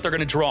exactly what they're going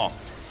to draw.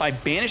 By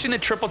banishing the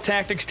Triple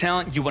Tactics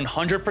talent, you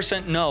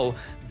 100% know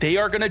they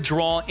are going to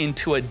draw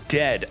into a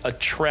dead, a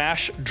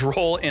trash,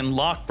 Droll, and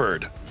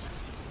Lockbird.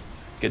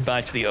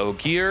 Goodbye to the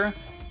Ogier.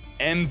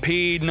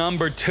 MP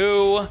number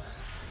 2.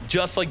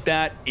 Just like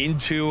that,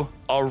 into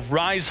a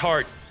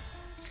Riseheart.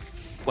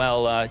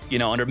 Well, you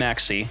know, under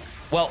Max C.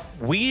 Well,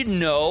 we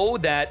know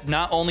that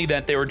not only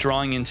that they were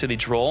drawing into the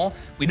Droll,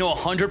 we know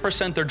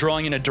 100% they're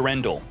drawing in a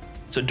Durendal.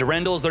 So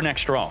Durendal is their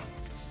next draw.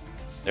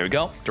 There we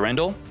go,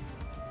 Durendal.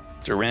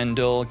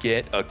 Durendal,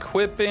 get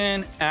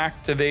Equipin,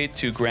 activate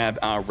to grab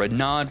our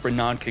Renaud.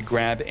 Renaud could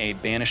grab a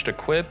banished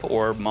equip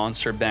or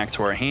monster back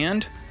to our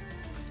hand.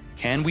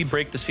 Can we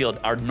break this field?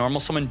 Our normal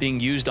summon being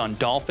used on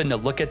Dolphin to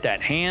look at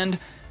that hand.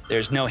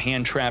 There's no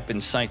hand trap in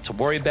sight to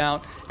worry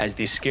about as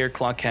the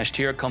Scareclaw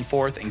Kashtira come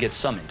forth and get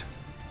summoned.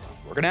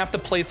 We're gonna have to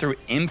play through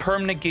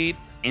Imperm Negate,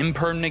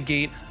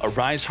 a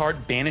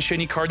Riseheart, banish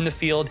any card in the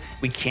field.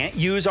 We can't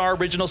use our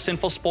original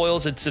Sinful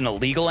Spoils. It's an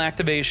illegal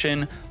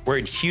activation. We're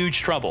in huge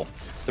trouble.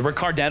 The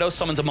Ricardetto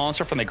summons a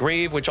monster from the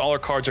grave, which all our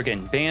cards are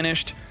getting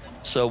banished.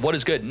 So what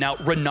is good? Now,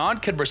 Renaud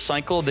could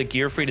recycle the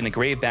Gearfried in the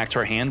grave back to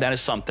our hand. That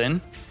is something.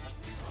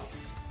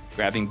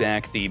 Grabbing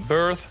back the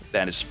Birth.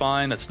 That is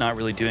fine. That's not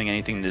really doing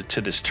anything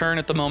to this turn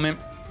at the moment.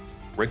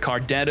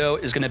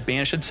 Ricardetto is going to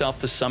banish itself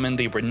to summon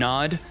the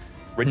Renaud.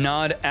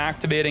 Renaud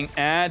activating,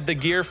 add the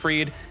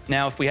Gearfried.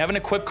 Now, if we have an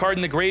equipped card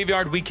in the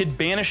graveyard, we could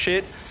banish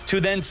it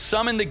to then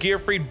summon the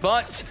Gearfried,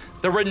 but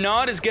the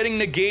Renaud is getting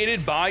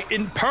negated by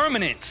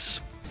Impermanence.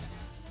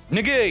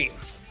 Negate.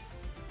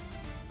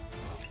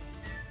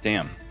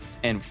 Damn.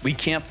 And we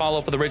can't follow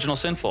up with original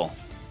Sinful.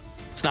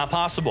 It's not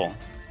possible.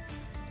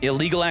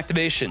 Illegal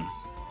activation.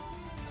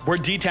 We're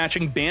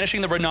detaching,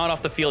 banishing the Renaud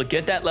off the field.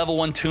 Get that level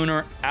 1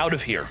 tuner out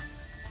of here.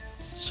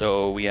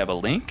 So we have a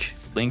link.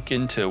 Link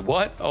into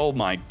what? Oh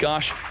my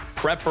gosh.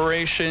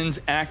 Preparations,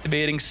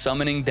 activating,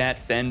 summoning that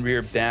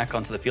Fenrir back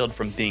onto the field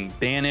from being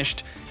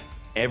banished.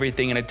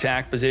 Everything in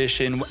attack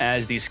position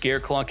as the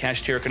Scareclaw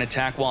Kashtira can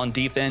attack while in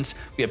defense.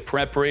 We have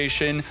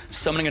preparation,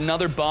 summoning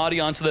another body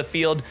onto the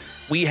field.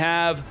 We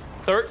have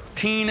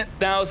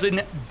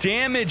 13,000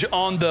 damage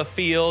on the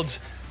field.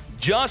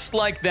 Just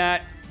like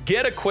that,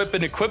 get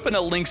equipping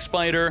a Link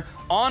Spider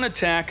on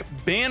attack,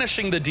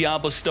 banishing the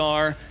Diablo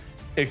Star,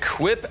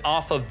 equip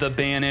off of the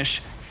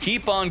banish.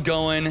 Keep on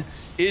going.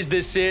 Is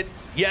this it?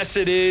 Yes,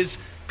 it is.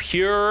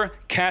 Pure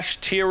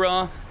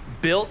Kashtira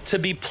built to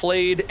be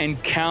played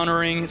and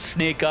countering.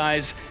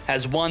 SnakeEyes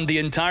has won the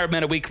entire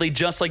Meta Weekly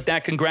just like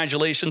that.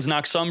 Congratulations,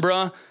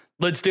 Noxumbra.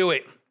 Let's do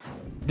it.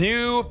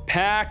 New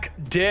pack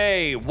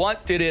day.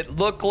 What did it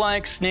look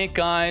like?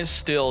 SnakeEyes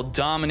still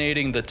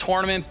dominating the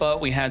tournament,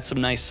 but we had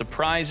some nice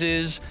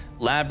surprises.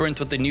 Labrynth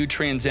with the new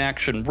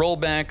transaction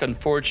rollback.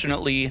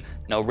 Unfortunately,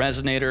 no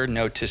Resonator,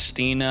 no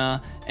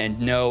Testina,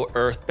 and no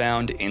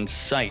Earthbound in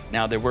sight.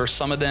 Now, there were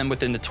some of them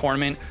within the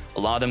tournament. A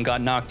lot of them got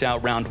knocked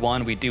out round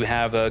one. We do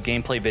have a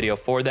gameplay video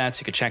for that,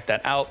 so you can check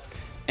that out.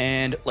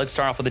 And let's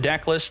start off with the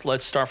deck list.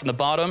 Let's start from the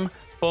bottom.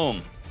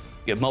 Boom.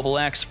 You have Mobile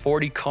X,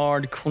 40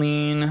 card,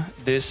 clean.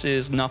 This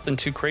is nothing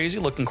too crazy,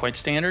 looking quite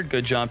standard.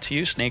 Good job to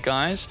you,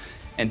 SnakeEyes.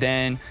 And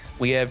then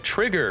we have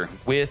Trigger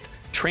with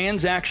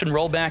transaction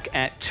rollback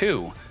at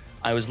 2.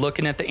 I was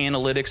looking at the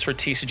analytics for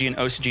TCG and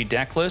OCG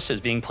deck lists as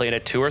being played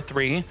at 2 or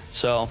 3,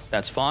 so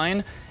that's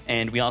fine.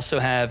 And we also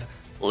have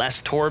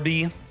less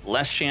Torby,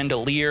 less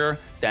Chandelier.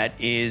 That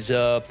is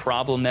a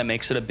problem that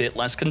makes it a bit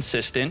less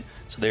consistent.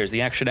 So there's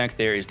the extra deck,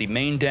 there is the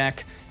main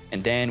deck.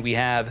 And then we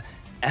have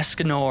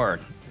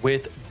Escanor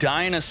with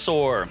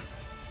Dinosaur.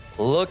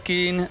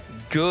 Looking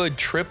good.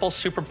 Triple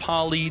Super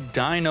Poly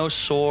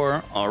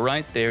Dinosaur. All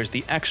right, there's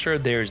the extra,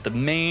 there's the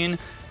main.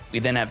 We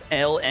then have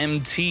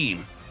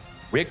LMT.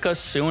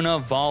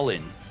 Rikasuna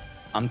Valen.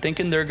 I'm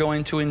thinking they're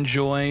going to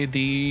enjoy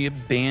the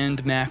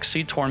Banned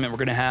Maxi tournament. We're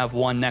going to have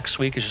one next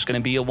week. It's just going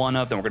to be a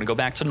one-of. Then we're going to go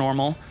back to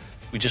normal.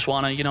 We just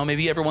want to, you know,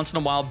 maybe every once in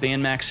a while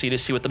ban Maxi to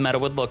see what the meta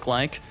would look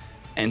like.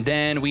 And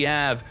then we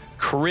have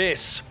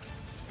Chris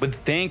with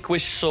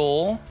Vanquish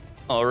Soul.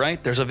 All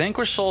right, there's a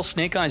Vanquish Soul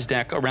SnakeEyes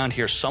deck around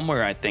here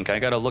somewhere, I think. I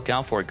got to look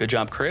out for it. Good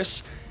job,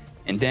 Chris.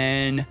 And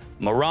then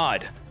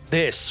Murad.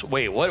 This,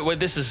 wait, what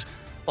this is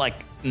like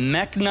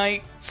Mech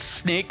Knight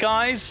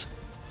SnakeEyes?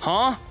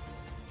 Huh?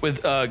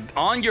 With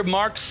on your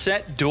mark,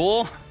 set,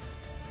 duel?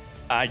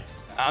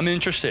 I'm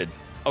interested.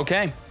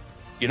 Okay.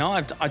 You know,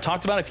 I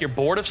talked about if you're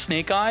bored of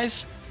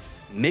SnakeEyes,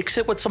 mix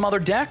it with some other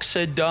decks.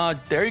 And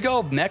there you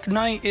go. Mech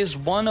Knight is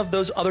one of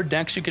those other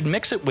decks you can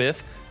mix it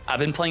with. I've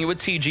been playing it with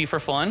TG for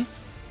fun.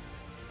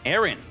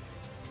 Aaron.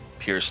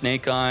 Pure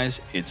SnakeEyes.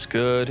 It's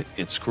good.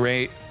 It's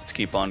great. Let's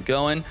keep on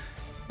going.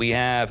 We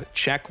have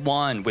Check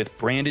 1 with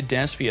Branded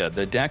Despia.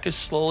 The deck is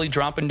slowly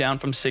dropping down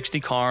from 60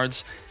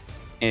 cards.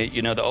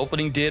 You know, the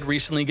opening did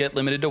recently get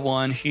limited to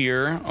 1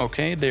 here.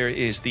 Okay, there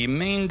is the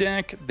main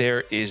deck.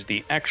 There is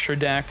the extra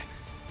deck.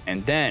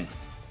 And then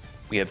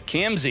we have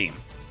Kamzi.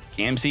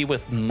 Kamzi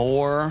with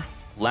more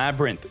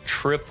Labrynth.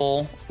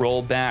 Triple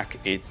rollback.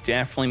 It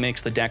definitely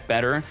makes the deck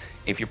better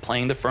if you're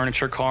playing the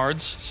furniture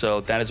cards.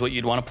 So that is what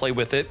you'd want to play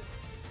with it.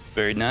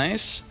 Very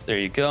nice. There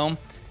you go.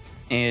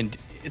 And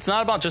it's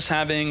not about just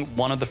having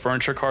one of the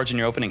furniture cards in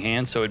your opening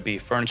hand. So it'd be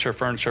furniture,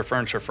 furniture,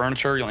 furniture,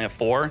 furniture. You only have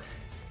 4.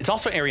 It's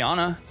also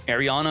Ariana.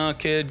 Ariana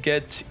could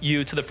get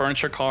you to the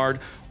furniture card,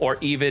 or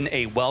even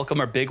a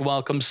welcome or big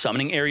welcome,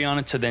 summoning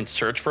Ariana to then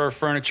search for a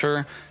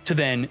furniture, to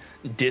then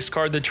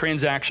discard the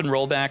transaction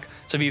rollback.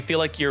 So if you feel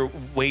like you're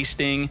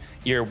wasting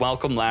your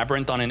welcome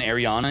Labrynth on an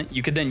Ariana,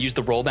 you could then use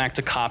the rollback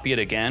to copy it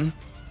again.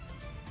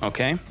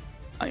 Okay,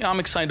 I'm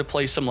excited to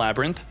play some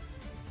Labrynth.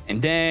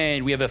 And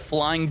then we have a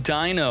Flying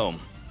Dino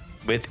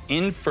with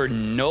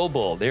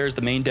Infernoble. There's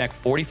the main deck,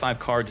 45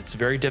 cards. It's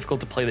very difficult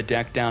to play the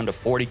deck down to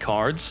 40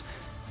 cards.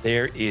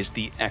 There is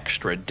the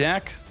extra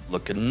deck.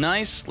 Looking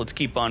nice. Let's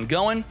keep on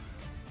going.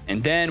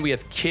 And then we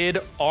have Kid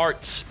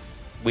Arts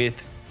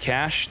with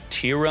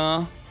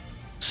Kashtira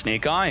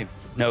SnakeEye.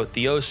 No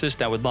Theosis.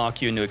 That would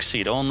lock you into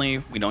Exceed only.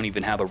 We don't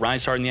even have a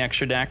Rise Heart in the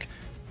extra deck.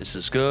 This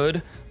is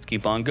good. Let's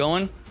keep on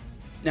going.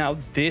 Now,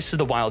 this is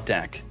the wild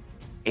deck.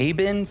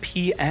 Aben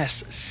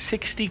PS,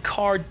 60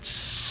 card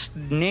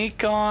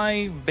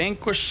SnakeEye,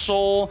 Vanquish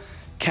Soul,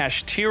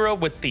 Kashtira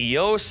with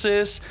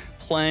Theosis,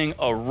 playing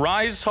a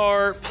Rise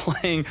Heart,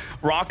 playing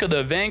Rock of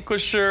the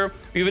Vanquisher.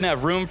 We even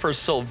have room for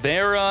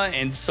Silvera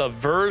and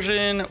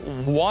Subversion.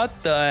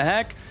 What the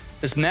heck?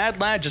 This mad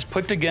lad just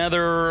put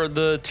together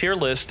the tier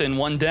list in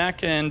one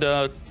deck, and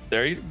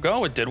there you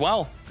go. It did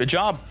well. Good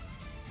job.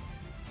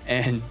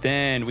 And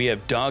then we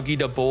have Doggy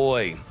Da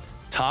Boy.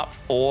 Top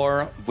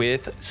 4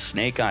 with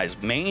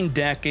SnakeEyes. Main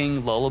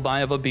decking, Lullaby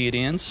of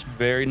Obedience.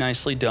 Very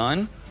nicely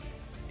done.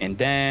 And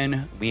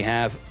then we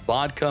have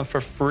Vodka for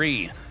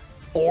Free.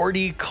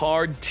 40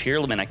 card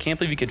Tearlament. I can't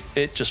believe you could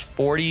fit just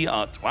 40.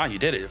 Wow, you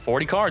did it.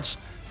 40 cards.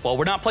 Well,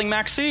 we're not playing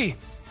Maxi.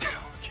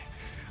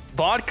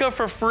 Vodka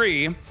for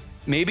Free.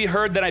 Maybe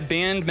heard that I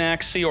banned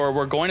Maxi, or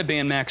we're going to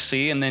ban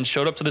Maxi, and then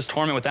showed up to this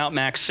tournament without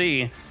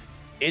Maxi.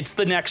 It's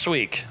the next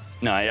week.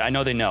 No, I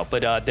know they know,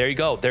 but there you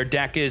go. Their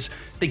deck is,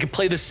 they could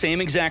play the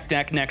same exact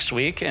deck next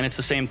week, and it's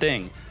the same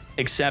thing,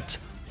 except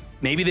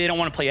maybe they don't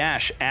want to play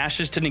Ash. Ash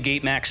is to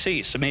negate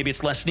Maxi, so maybe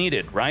it's less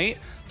needed, right?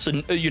 So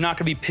you're not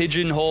going to be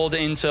pigeonholed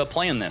into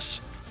playing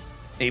this.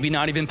 Maybe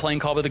not even playing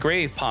Call by the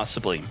Grave,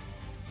 possibly.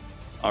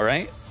 All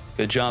right,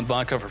 good job,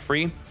 Vodka for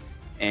Free.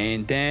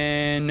 And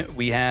then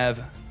we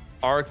have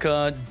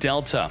Arca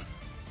Delta.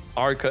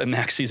 Arca,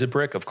 Maxi's a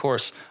brick, of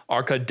course.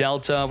 Arca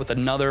Delta with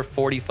another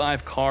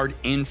 45 card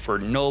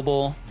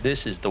Infernoble.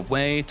 This is the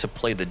way to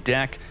play the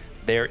deck.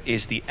 There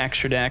is the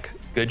extra deck.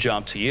 Good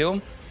job to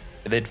you.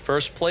 And then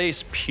first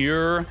place,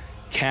 pure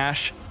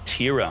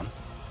Kashtira.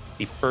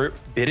 The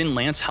Forbidden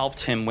Lance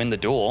helped him win the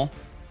duel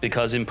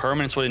because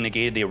Impermanence would have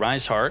negated the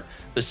Arise Heart.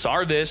 The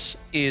Sarvis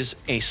is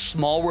a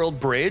small world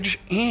bridge,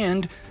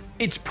 and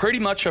it's pretty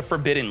much a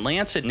Forbidden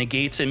Lance. It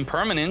negates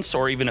Impermanence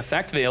or even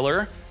Effect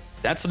Veiler.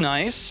 That's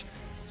nice.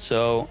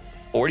 So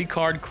 40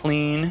 card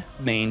clean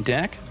main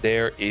deck.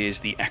 There is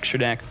the extra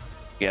deck.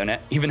 You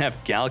even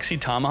have Galaxy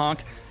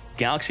Tomahawk.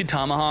 Galaxy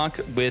Tomahawk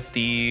with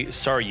the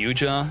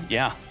Saryuja.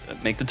 Yeah,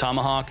 make the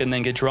Tomahawk and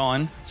then get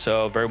drawn.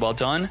 So very well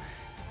done.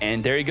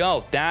 And there you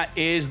go. That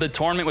is the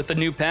tournament with the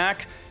new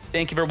pack.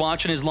 Thank you for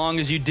watching as long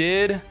as you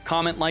did.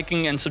 Comment,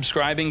 liking, and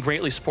subscribing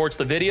greatly supports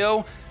the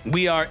video.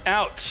 We are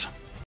out.